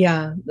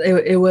yeah,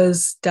 it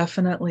was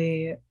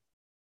definitely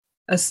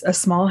a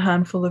small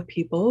handful of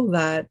people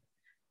that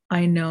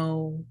I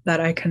know that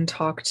I can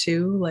talk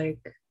to, like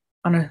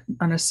on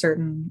a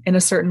certain in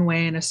a certain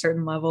way, in a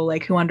certain level,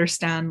 like who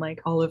understand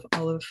like all of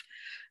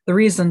the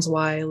reasons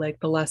why, like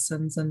the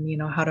lessons and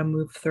how to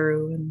move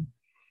through. And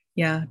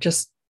yeah,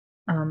 just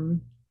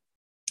um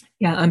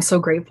yeah, I'm so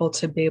grateful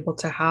to be able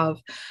to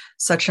have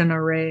such an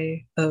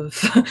array of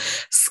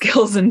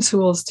skills and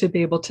tools to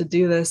be able to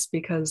do this,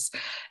 because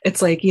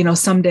it's like,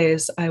 some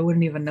days I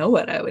wouldn't even know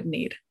what I would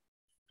need,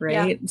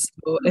 Yeah. right?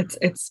 So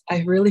it's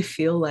I really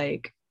feel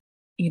like,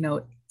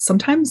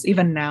 sometimes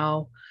even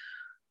now,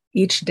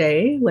 each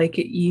day, like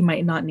you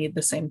might not need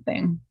the same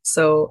thing.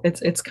 So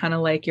it's kind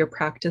of like your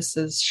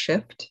practices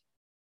shift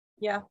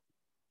Yeah.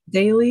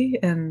 daily,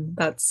 and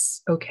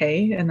that's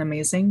okay and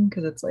amazing,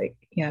 because it's like,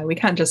 yeah, we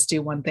can't just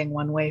do one thing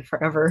one way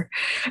forever.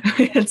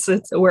 It's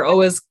we're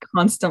always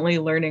constantly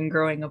learning,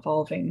 growing,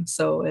 evolving.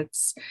 So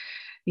it's,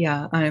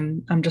 yeah,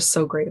 I'm just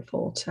so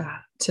grateful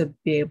to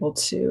be able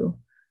to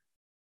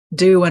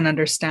do and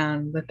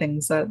understand the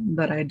things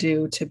that I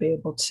do, to be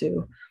able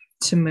to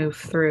move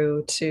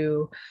through,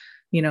 to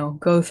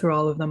go through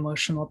all of the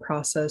emotional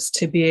process,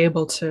 to be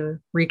able to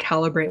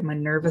recalibrate my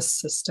nervous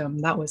system.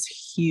 That was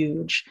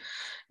huge,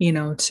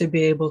 to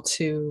be able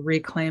to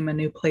reclaim a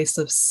new place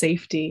of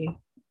safety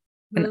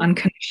and Mhm.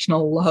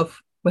 unconditional love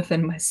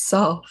within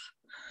myself,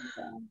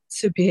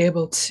 to be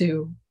able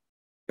to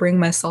bring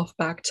myself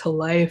back to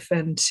life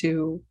and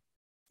to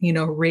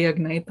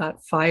reignite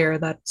that fire,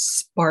 that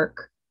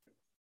spark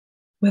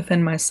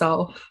within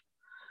myself.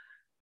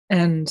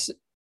 And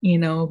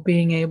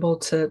being able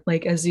to,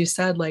 like, as you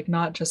said, like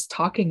not just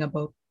talking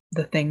about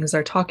the things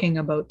or talking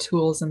about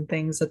tools and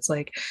things, it's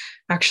like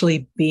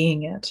actually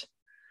being it,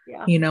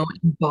 Yeah.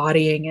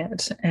 embodying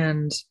it,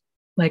 and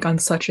like on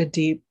such a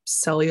deep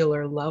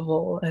cellular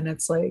level. And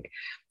it's like,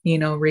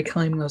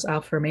 reclaiming those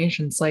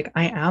affirmations, like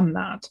I am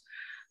that.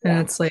 And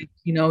Yeah. it's like,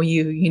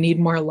 you need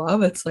more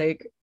love. It's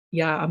like,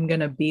 yeah, I'm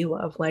gonna be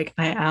love. Like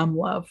I am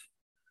love.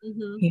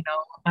 Hmm.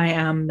 I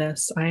am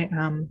this, I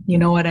am, you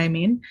know what I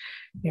mean?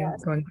 You're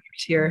Yes. going back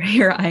to your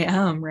here I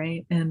am,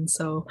 right? And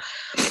so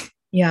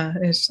yeah,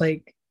 it's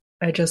like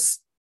I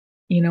just,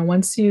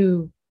 once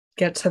you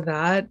get to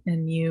that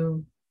and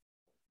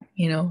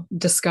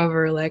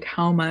discover like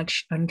how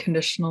much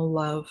unconditional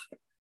love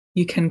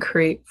you can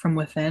create from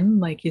within,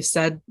 like you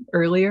said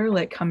earlier,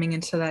 like coming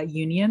into that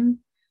union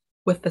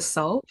with the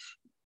self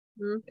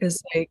Mhm.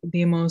 is like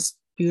the most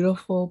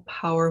beautiful,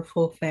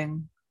 powerful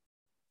thing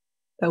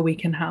that we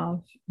can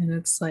have. And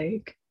it's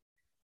like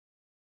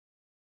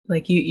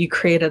you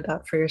created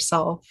that for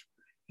yourself,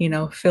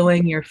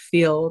 filling your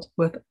field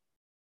with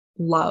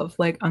love,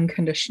 like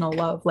unconditional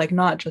love, like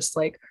not just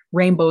like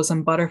rainbows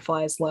and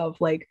butterflies love,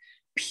 like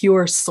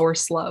pure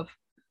source love.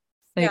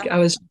 Like Yeah. I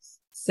was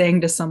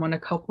saying to someone a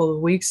couple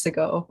of weeks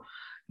ago,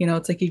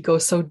 it's like you go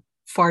so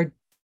far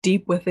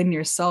deep within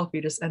yourself,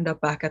 you just end up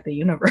back at the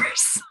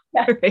universe.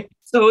 Yeah. Right?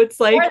 So it's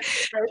like,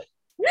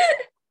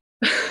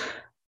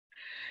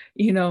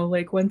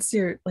 like once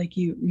you're like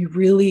you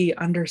really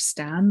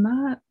understand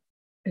that,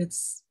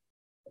 it's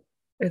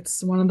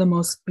it's one of the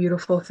most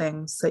beautiful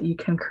things that you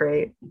can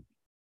create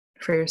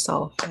for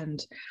yourself.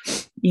 And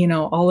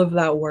all of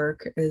that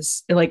work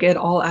is like it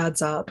all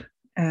adds up.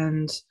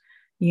 And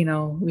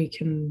we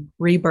can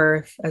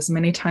rebirth as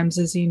many times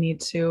as you need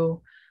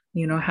to,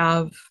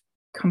 have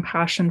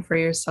compassion for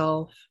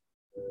yourself,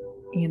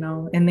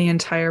 in the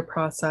entire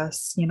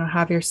process,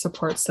 have your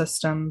support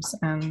systems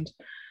and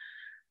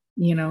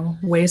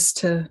ways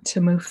to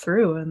move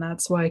through. And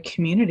that's why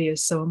community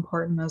is so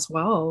important as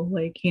well,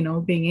 like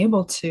being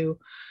able to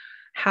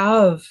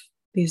have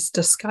these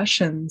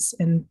discussions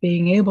and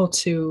being able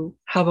to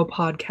have a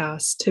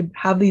podcast, to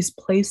have these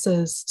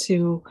places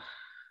to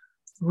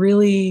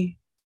really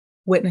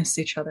witness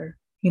each other,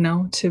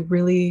 to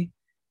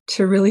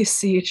really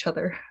see each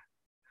other.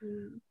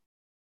 Mm.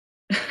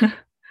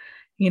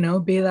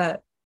 Be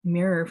that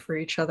mirror for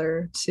each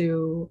other,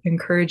 to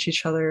encourage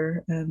each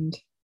other. And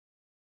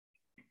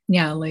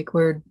yeah, like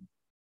we're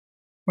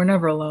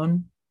never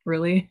alone,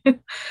 really.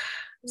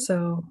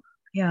 So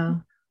yeah,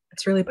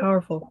 it's really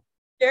powerful.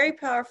 Very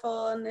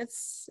powerful. And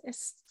it's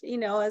as we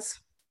know,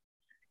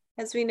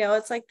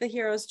 it's like the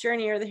hero's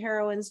journey or the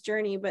heroine's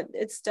journey, but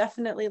it's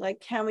definitely like,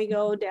 can we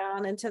go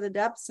down into the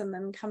depths and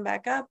then come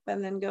back up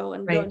and then go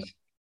Right.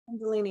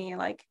 Kundalini,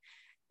 like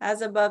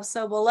as above,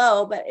 so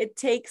below. But it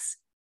takes,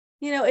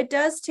 it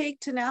does take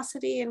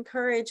tenacity and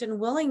courage and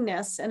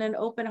willingness and an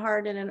open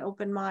heart and an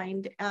open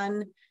mind.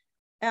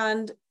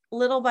 And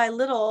little by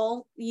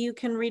little, you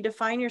can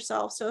redefine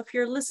yourself. So if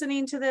you're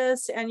listening to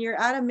this and you're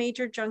at a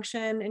major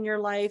junction in your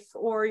life,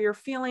 or you're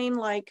feeling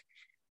like,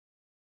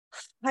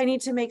 I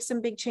need to make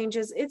some big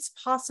changes, it's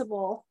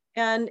possible.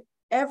 And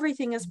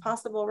everything is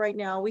possible right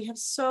now. We have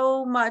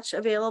so much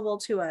available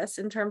to us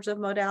in terms of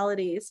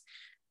modalities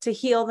to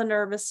heal the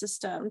nervous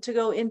system, to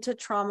go into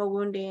trauma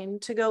wounding,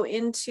 to go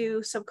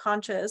into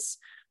subconscious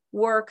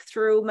work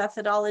through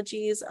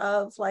methodologies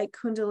of like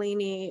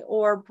Kundalini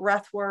or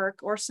breath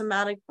work or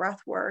somatic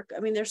breath work. I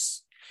mean,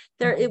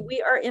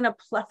 we are in a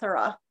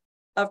plethora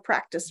of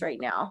practice right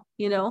now.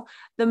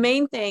 The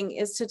main thing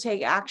is to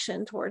take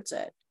action towards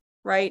it,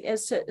 right?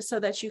 So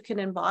that you can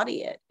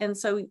embody it. And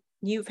so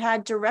you've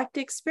had direct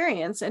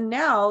experience. And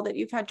now that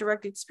you've had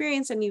direct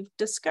experience and you've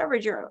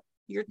discovered your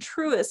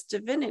truest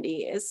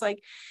divinity, it's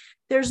like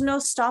there's no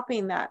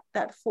stopping that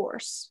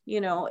force.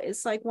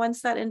 It's like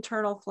once that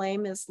internal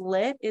flame is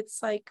lit,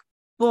 it's like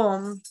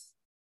boom,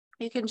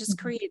 you can just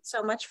create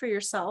so much for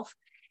yourself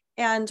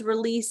and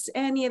release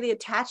any of the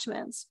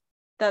attachments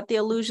that the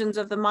illusions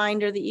of the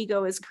mind or the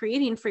ego is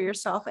creating for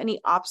yourself,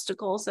 any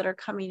obstacles that are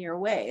coming your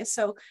way.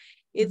 So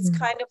it's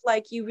kind of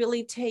like you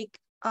really take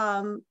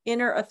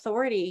inner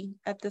authority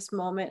at this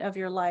moment of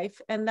your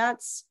life. And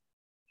that's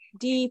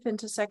deep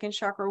into second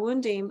chakra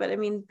wounding. But I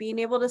mean, being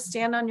able to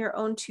stand on your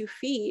own 2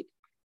 feet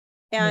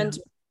and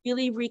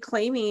really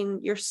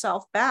reclaiming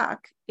yourself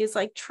back is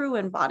like true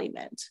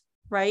embodiment,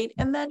 right?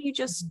 And then you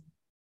just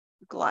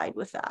glide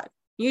with that.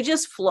 You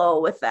just flow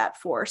with that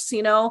force,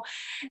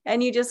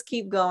 and you just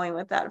keep going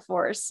with that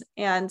force.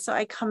 And so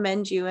I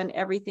commend you in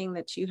everything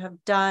that you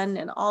have done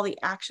and all the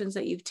actions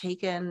that you've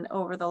taken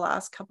over the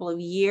last couple of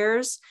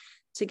years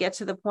to get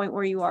to the point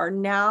where you are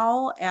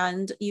now.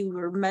 And you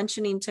were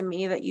mentioning to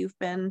me that you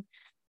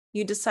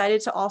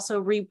decided to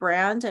also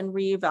rebrand and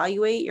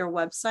reevaluate your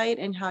website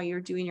and how you're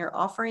doing your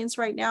offerings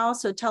right now.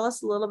 So tell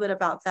us a little bit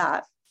about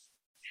that.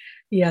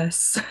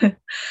 Yes.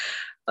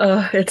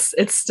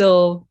 It's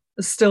still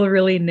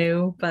really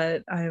new,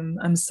 but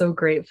I'm so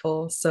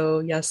grateful. So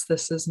yes,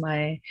 this is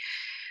my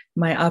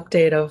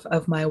update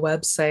of my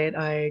website.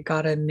 I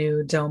got a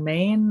new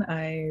domain.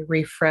 I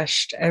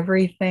refreshed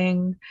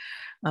everything.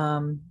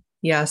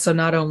 Yeah, so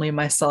not only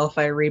myself,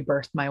 I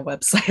rebirthed my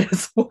website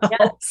as well.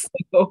 Yeah.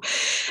 So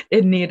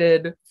it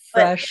needed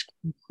But fresh,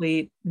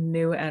 complete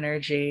new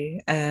energy.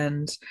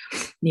 And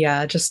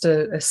yeah, just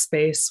a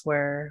space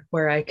where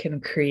I can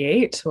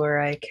create,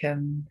 where I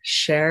can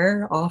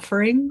share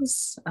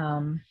offerings.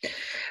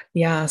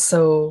 Yeah,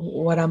 so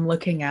what I'm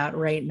looking at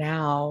right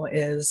now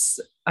is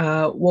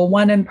well,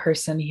 one in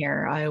person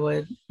here.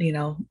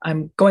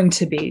 I'm going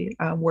to be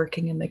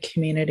working in the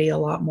community a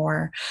lot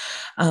more.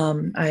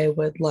 I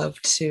would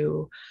love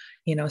to,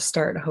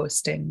 start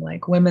hosting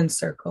like women's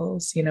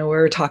circles.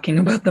 We're talking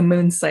about the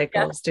moon yeah,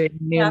 cycles, doing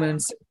new yeah. moon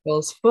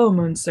circles, full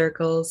moon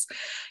circles,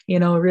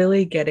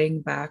 really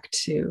getting back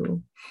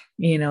to,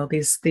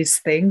 these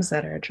things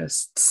that are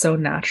just so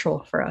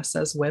natural for us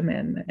as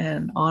women,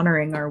 and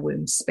honoring our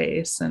womb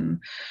space and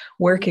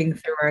working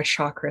through our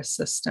chakra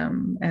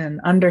system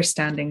and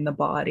understanding the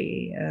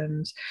body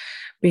and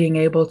being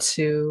able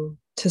to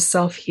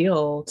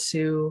self-heal,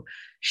 to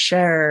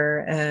share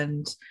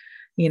and,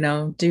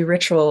 do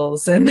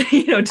rituals and,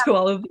 do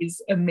all of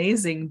these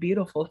amazing,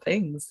 beautiful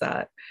things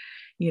that,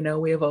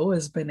 we have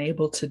always been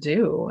able to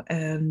do.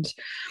 And,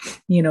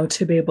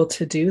 to be able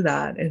to do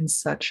that in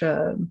such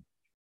a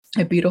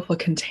beautiful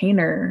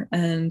container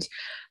and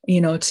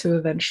to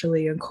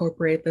eventually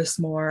incorporate this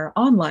more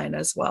online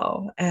as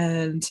well.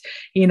 And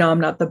I'm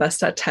not the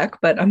best at tech,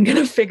 but I'm going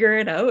to figure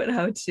it out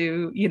how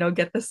to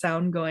get the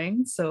sound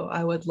going. So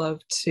I would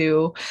love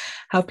to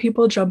have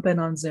people jump in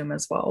on Zoom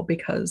as well,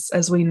 because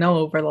as we know,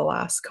 over the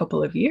last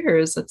couple of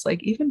years, it's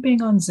like even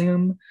being on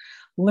Zoom,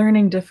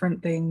 learning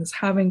different things,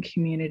 having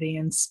community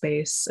and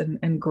space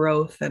and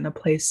growth and a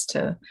place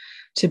to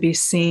be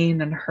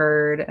seen and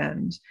heard,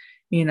 and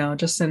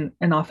just an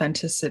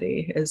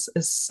authenticity is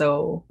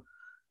so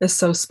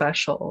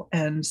special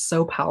and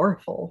so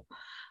powerful.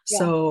 Yeah.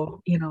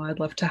 So I'd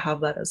love to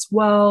have that as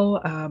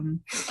well.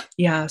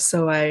 Yeah,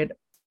 so I'd,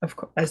 of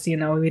course, as you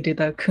know, we do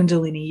the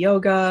Kundalini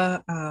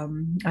yoga.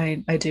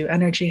 I do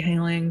energy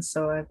healing,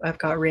 so I've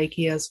got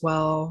Reiki as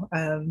well.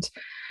 And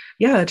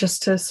yeah,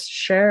 just to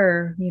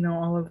share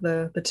all of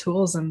the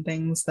tools and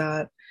things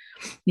that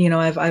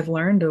I've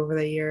learned over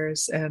the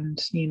years,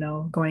 and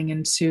going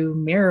into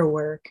mirror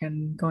work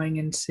and going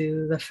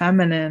into the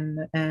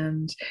feminine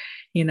and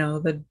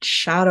the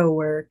shadow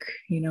work,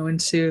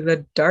 into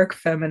the dark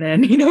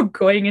feminine,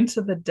 going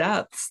into the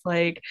depths,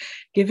 like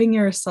giving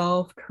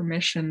yourself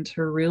permission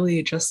to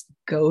really just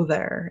go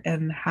there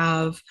and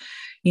have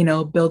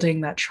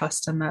building that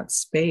trust in that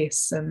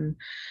space, and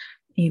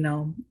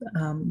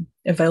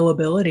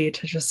availability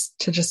to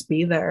just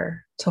be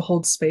there, to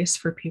hold space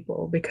for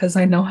people, because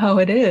I know how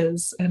it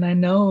is, and I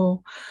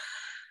know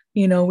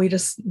we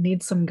just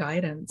need some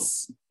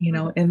guidance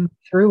in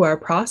through our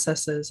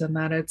processes, and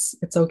that it's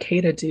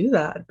okay to do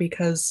that,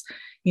 because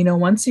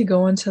once you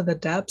go into the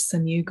depths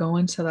and you go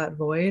into that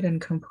void and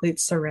complete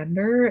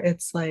surrender,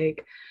 it's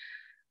like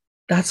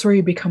that's where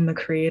you become the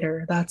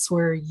creator. That's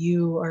where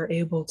you are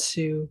able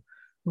to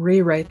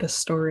rewrite the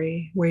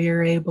story, where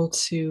you're able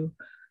to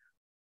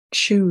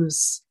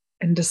choose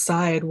and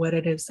decide what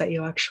it is that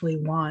you actually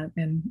want,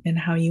 and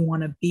how you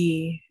want to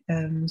be.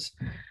 And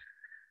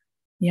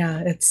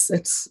yeah, it's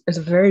a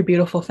very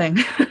beautiful thing.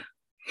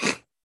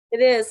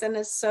 It is, and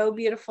it's so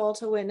beautiful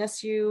to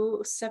witness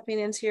you stepping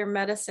into your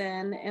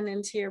medicine and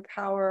into your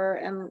power,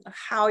 and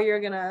how you're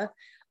going to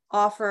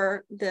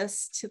offer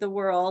this to the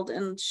world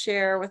and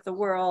share with the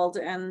world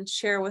and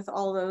share with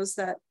all those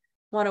that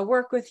want to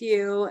work with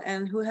you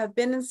and who have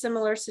been in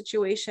similar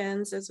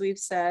situations, as we've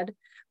said,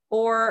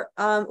 or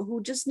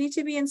who just need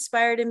to be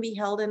inspired and be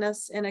held in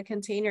a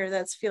container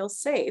that feels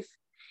safe.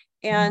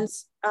 And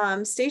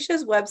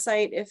Stacia's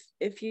website,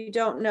 if you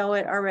don't know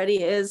it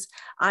already, is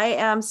I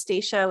am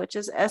Stacia, which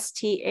is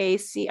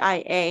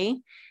Stacia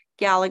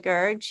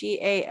Gallagher,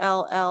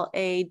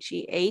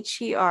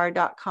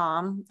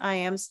 GALLAGHER.com. I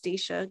am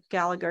Stacia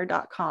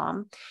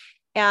Gallagher.com.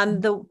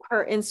 And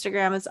her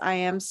Instagram is I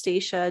am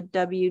Stacia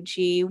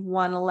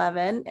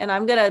WG111. And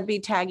I'm gonna be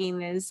tagging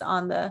this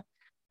on the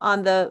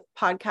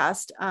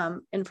podcast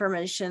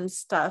information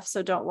stuff,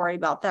 so don't worry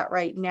about that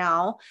right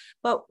now.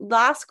 But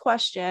last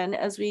question,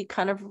 as we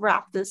kind of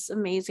wrap this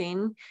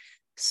amazing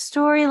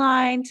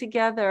storyline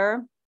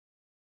together,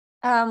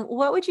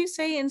 what would you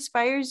say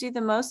inspires you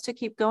the most to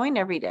keep going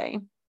every day?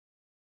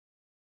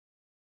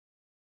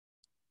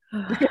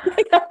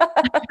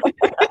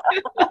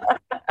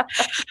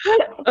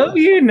 Oh,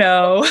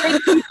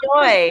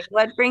 Joy.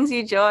 What brings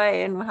you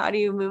joy, and how do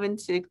you move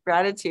into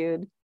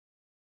gratitude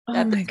oh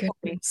at my this point?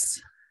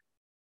 goodness,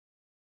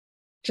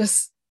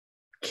 just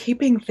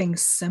keeping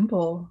things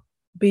simple,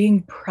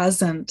 being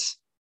present,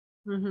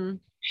 Mm-hmm.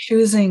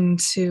 choosing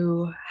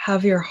to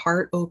have your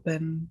heart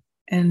open,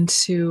 and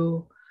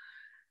to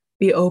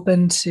be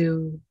open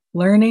to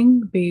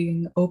learning,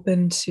 being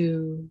open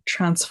to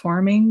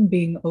transforming,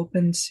 being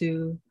open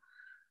to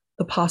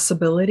the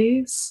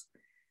possibilities,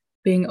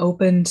 being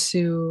open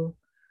to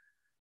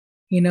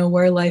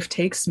where life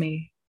takes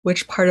me,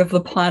 which part of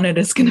the planet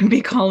is going to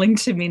be calling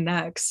to me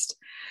next.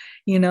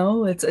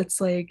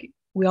 It's like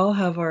we all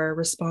have our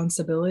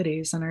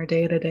responsibilities in our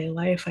day-to-day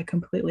life. I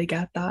completely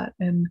get that.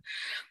 And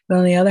but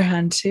on the other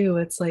hand too,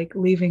 it's like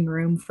leaving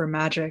room for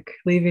magic,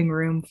 leaving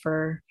room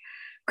for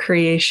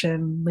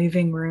creation,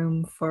 leaving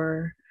room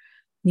for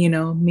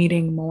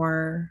meeting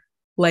more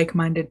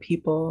like-minded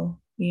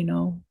people,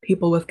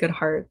 people with good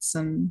hearts,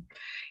 and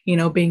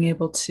being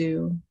able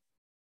to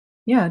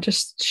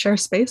just share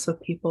space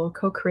with people,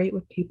 co-create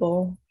with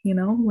people,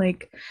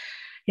 like,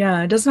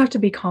 yeah, it doesn't have to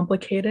be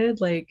complicated.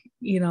 Like,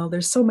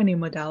 there's so many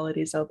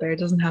modalities out there. It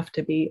doesn't have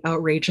to be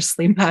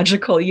outrageously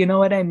magical. You know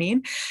what I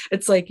mean?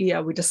 It's like,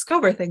 yeah, we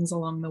discover things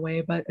along the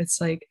way, but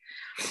it's like,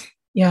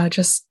 yeah,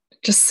 just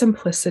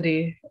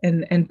simplicity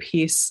and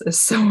peace is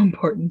so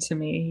important to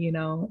me,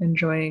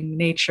 enjoying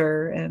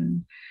nature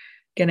and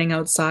getting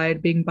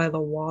outside, being by the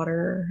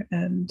water.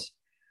 And,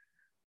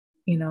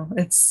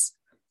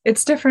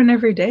 it's different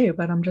every day,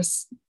 but I'm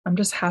just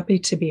happy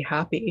to be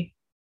happy,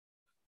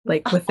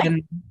 like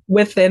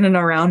within and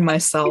around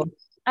myself.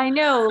 I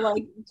know,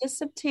 like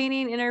just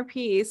obtaining inner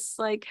peace,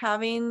 like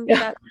having Yeah,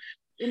 that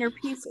inner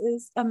peace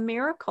is a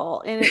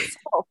miracle in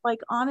itself.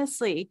 Like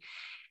honestly,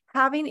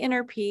 having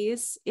inner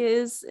peace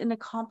is an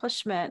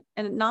accomplishment.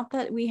 And not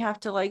that we have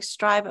to like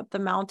strive up the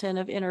mountain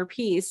of inner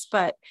peace,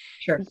 but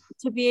sure.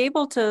 to be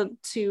able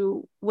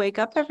to wake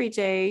up every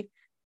day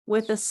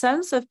with a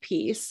sense of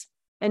peace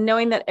and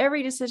knowing that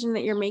every decision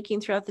that you're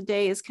making throughout the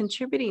day is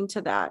contributing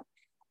to that,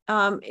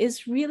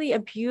 is really a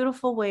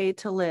beautiful way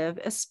to live,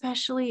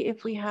 especially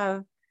if we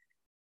have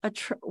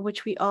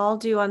which we all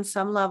do on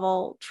some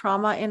level,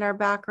 trauma in our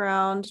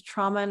background,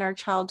 trauma in our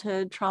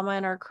childhood, trauma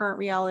in our current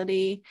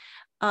reality,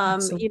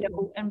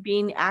 Absolutely. and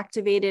being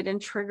activated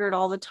and triggered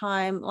all the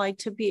time. Like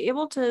to be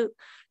able to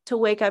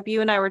wake up,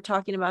 you and I were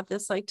talking about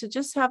this, like to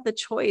just have the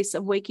choice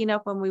of waking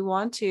up when we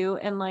want to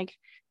and like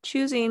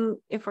choosing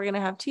if we're going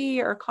to have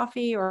tea or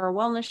coffee or a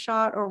wellness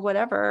shot or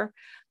whatever.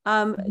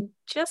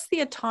 Just the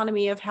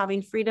autonomy of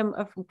having freedom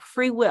of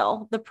free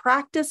will, the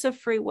practice of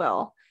free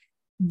will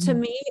to Mhm.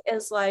 me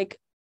is like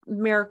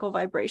miracle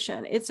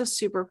vibration. It's a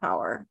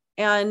superpower.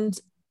 And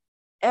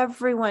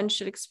everyone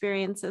should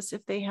experience this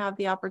if they have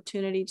the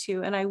opportunity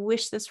to. And I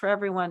wish this for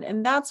everyone.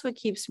 And that's what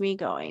keeps me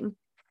going,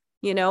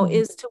 Mhm.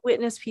 is to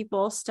witness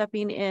people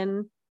stepping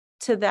in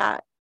to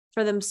that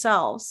for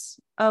themselves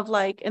of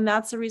like, and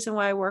that's the reason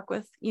why I work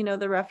with,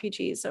 the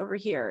refugees over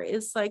here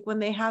is like when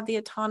they have the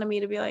autonomy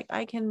to be like,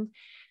 I can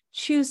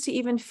choose to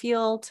even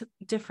feel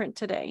different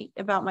today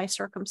about my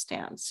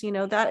circumstance,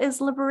 that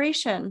is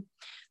liberation,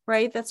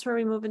 right? That's where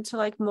we move into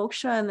like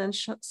moksha and then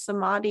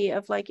samadhi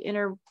of like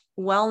inner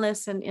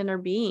wellness and inner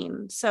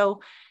being. So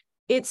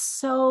it's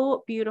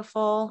so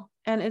beautiful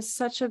and it's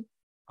such a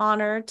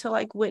honor to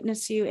like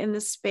witness you in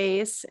this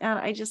space, and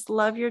I just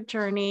love your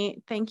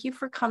journey. Thank you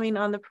for coming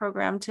on the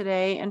program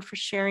today and for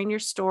sharing your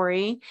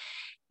story,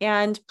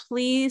 and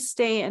please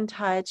stay in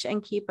touch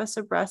and keep us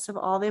abreast of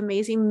all the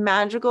amazing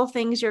magical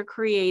things you're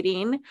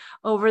creating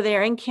over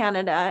there in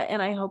Canada. And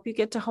I hope you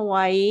get to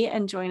Hawaii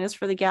and join us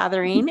for the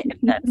gathering if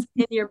that's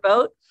in your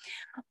boat.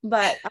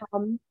 But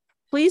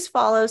please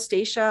follow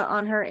Stacia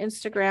on her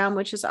Instagram,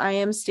 which is I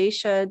am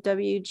Stacia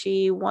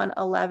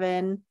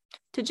WG111,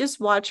 to just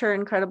watch her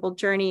incredible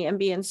journey and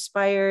be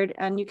inspired.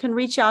 And you can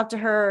reach out to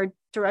her or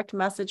direct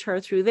message her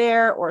through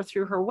there or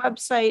through her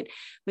website,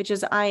 which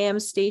is I am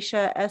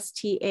Stacia,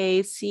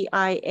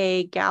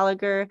 Stacia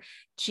Gallagher,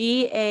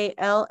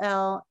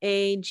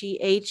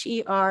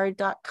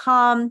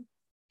 GALLAGHER.com.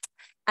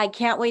 I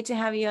can't wait to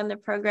have you on the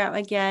program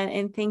again.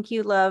 And thank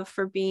you, love,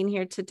 for being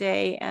here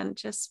today, and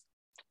just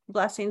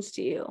blessings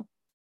to you.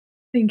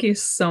 Thank you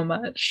so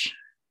much.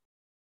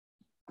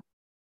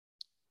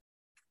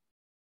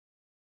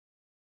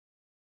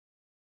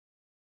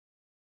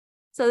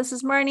 So this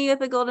is Marnie with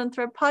the Golden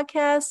Thread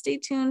Podcast. Stay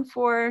tuned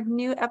for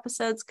new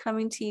episodes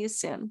coming to you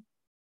soon.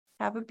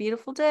 Have a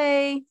beautiful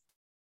day.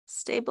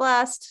 Stay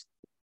blessed.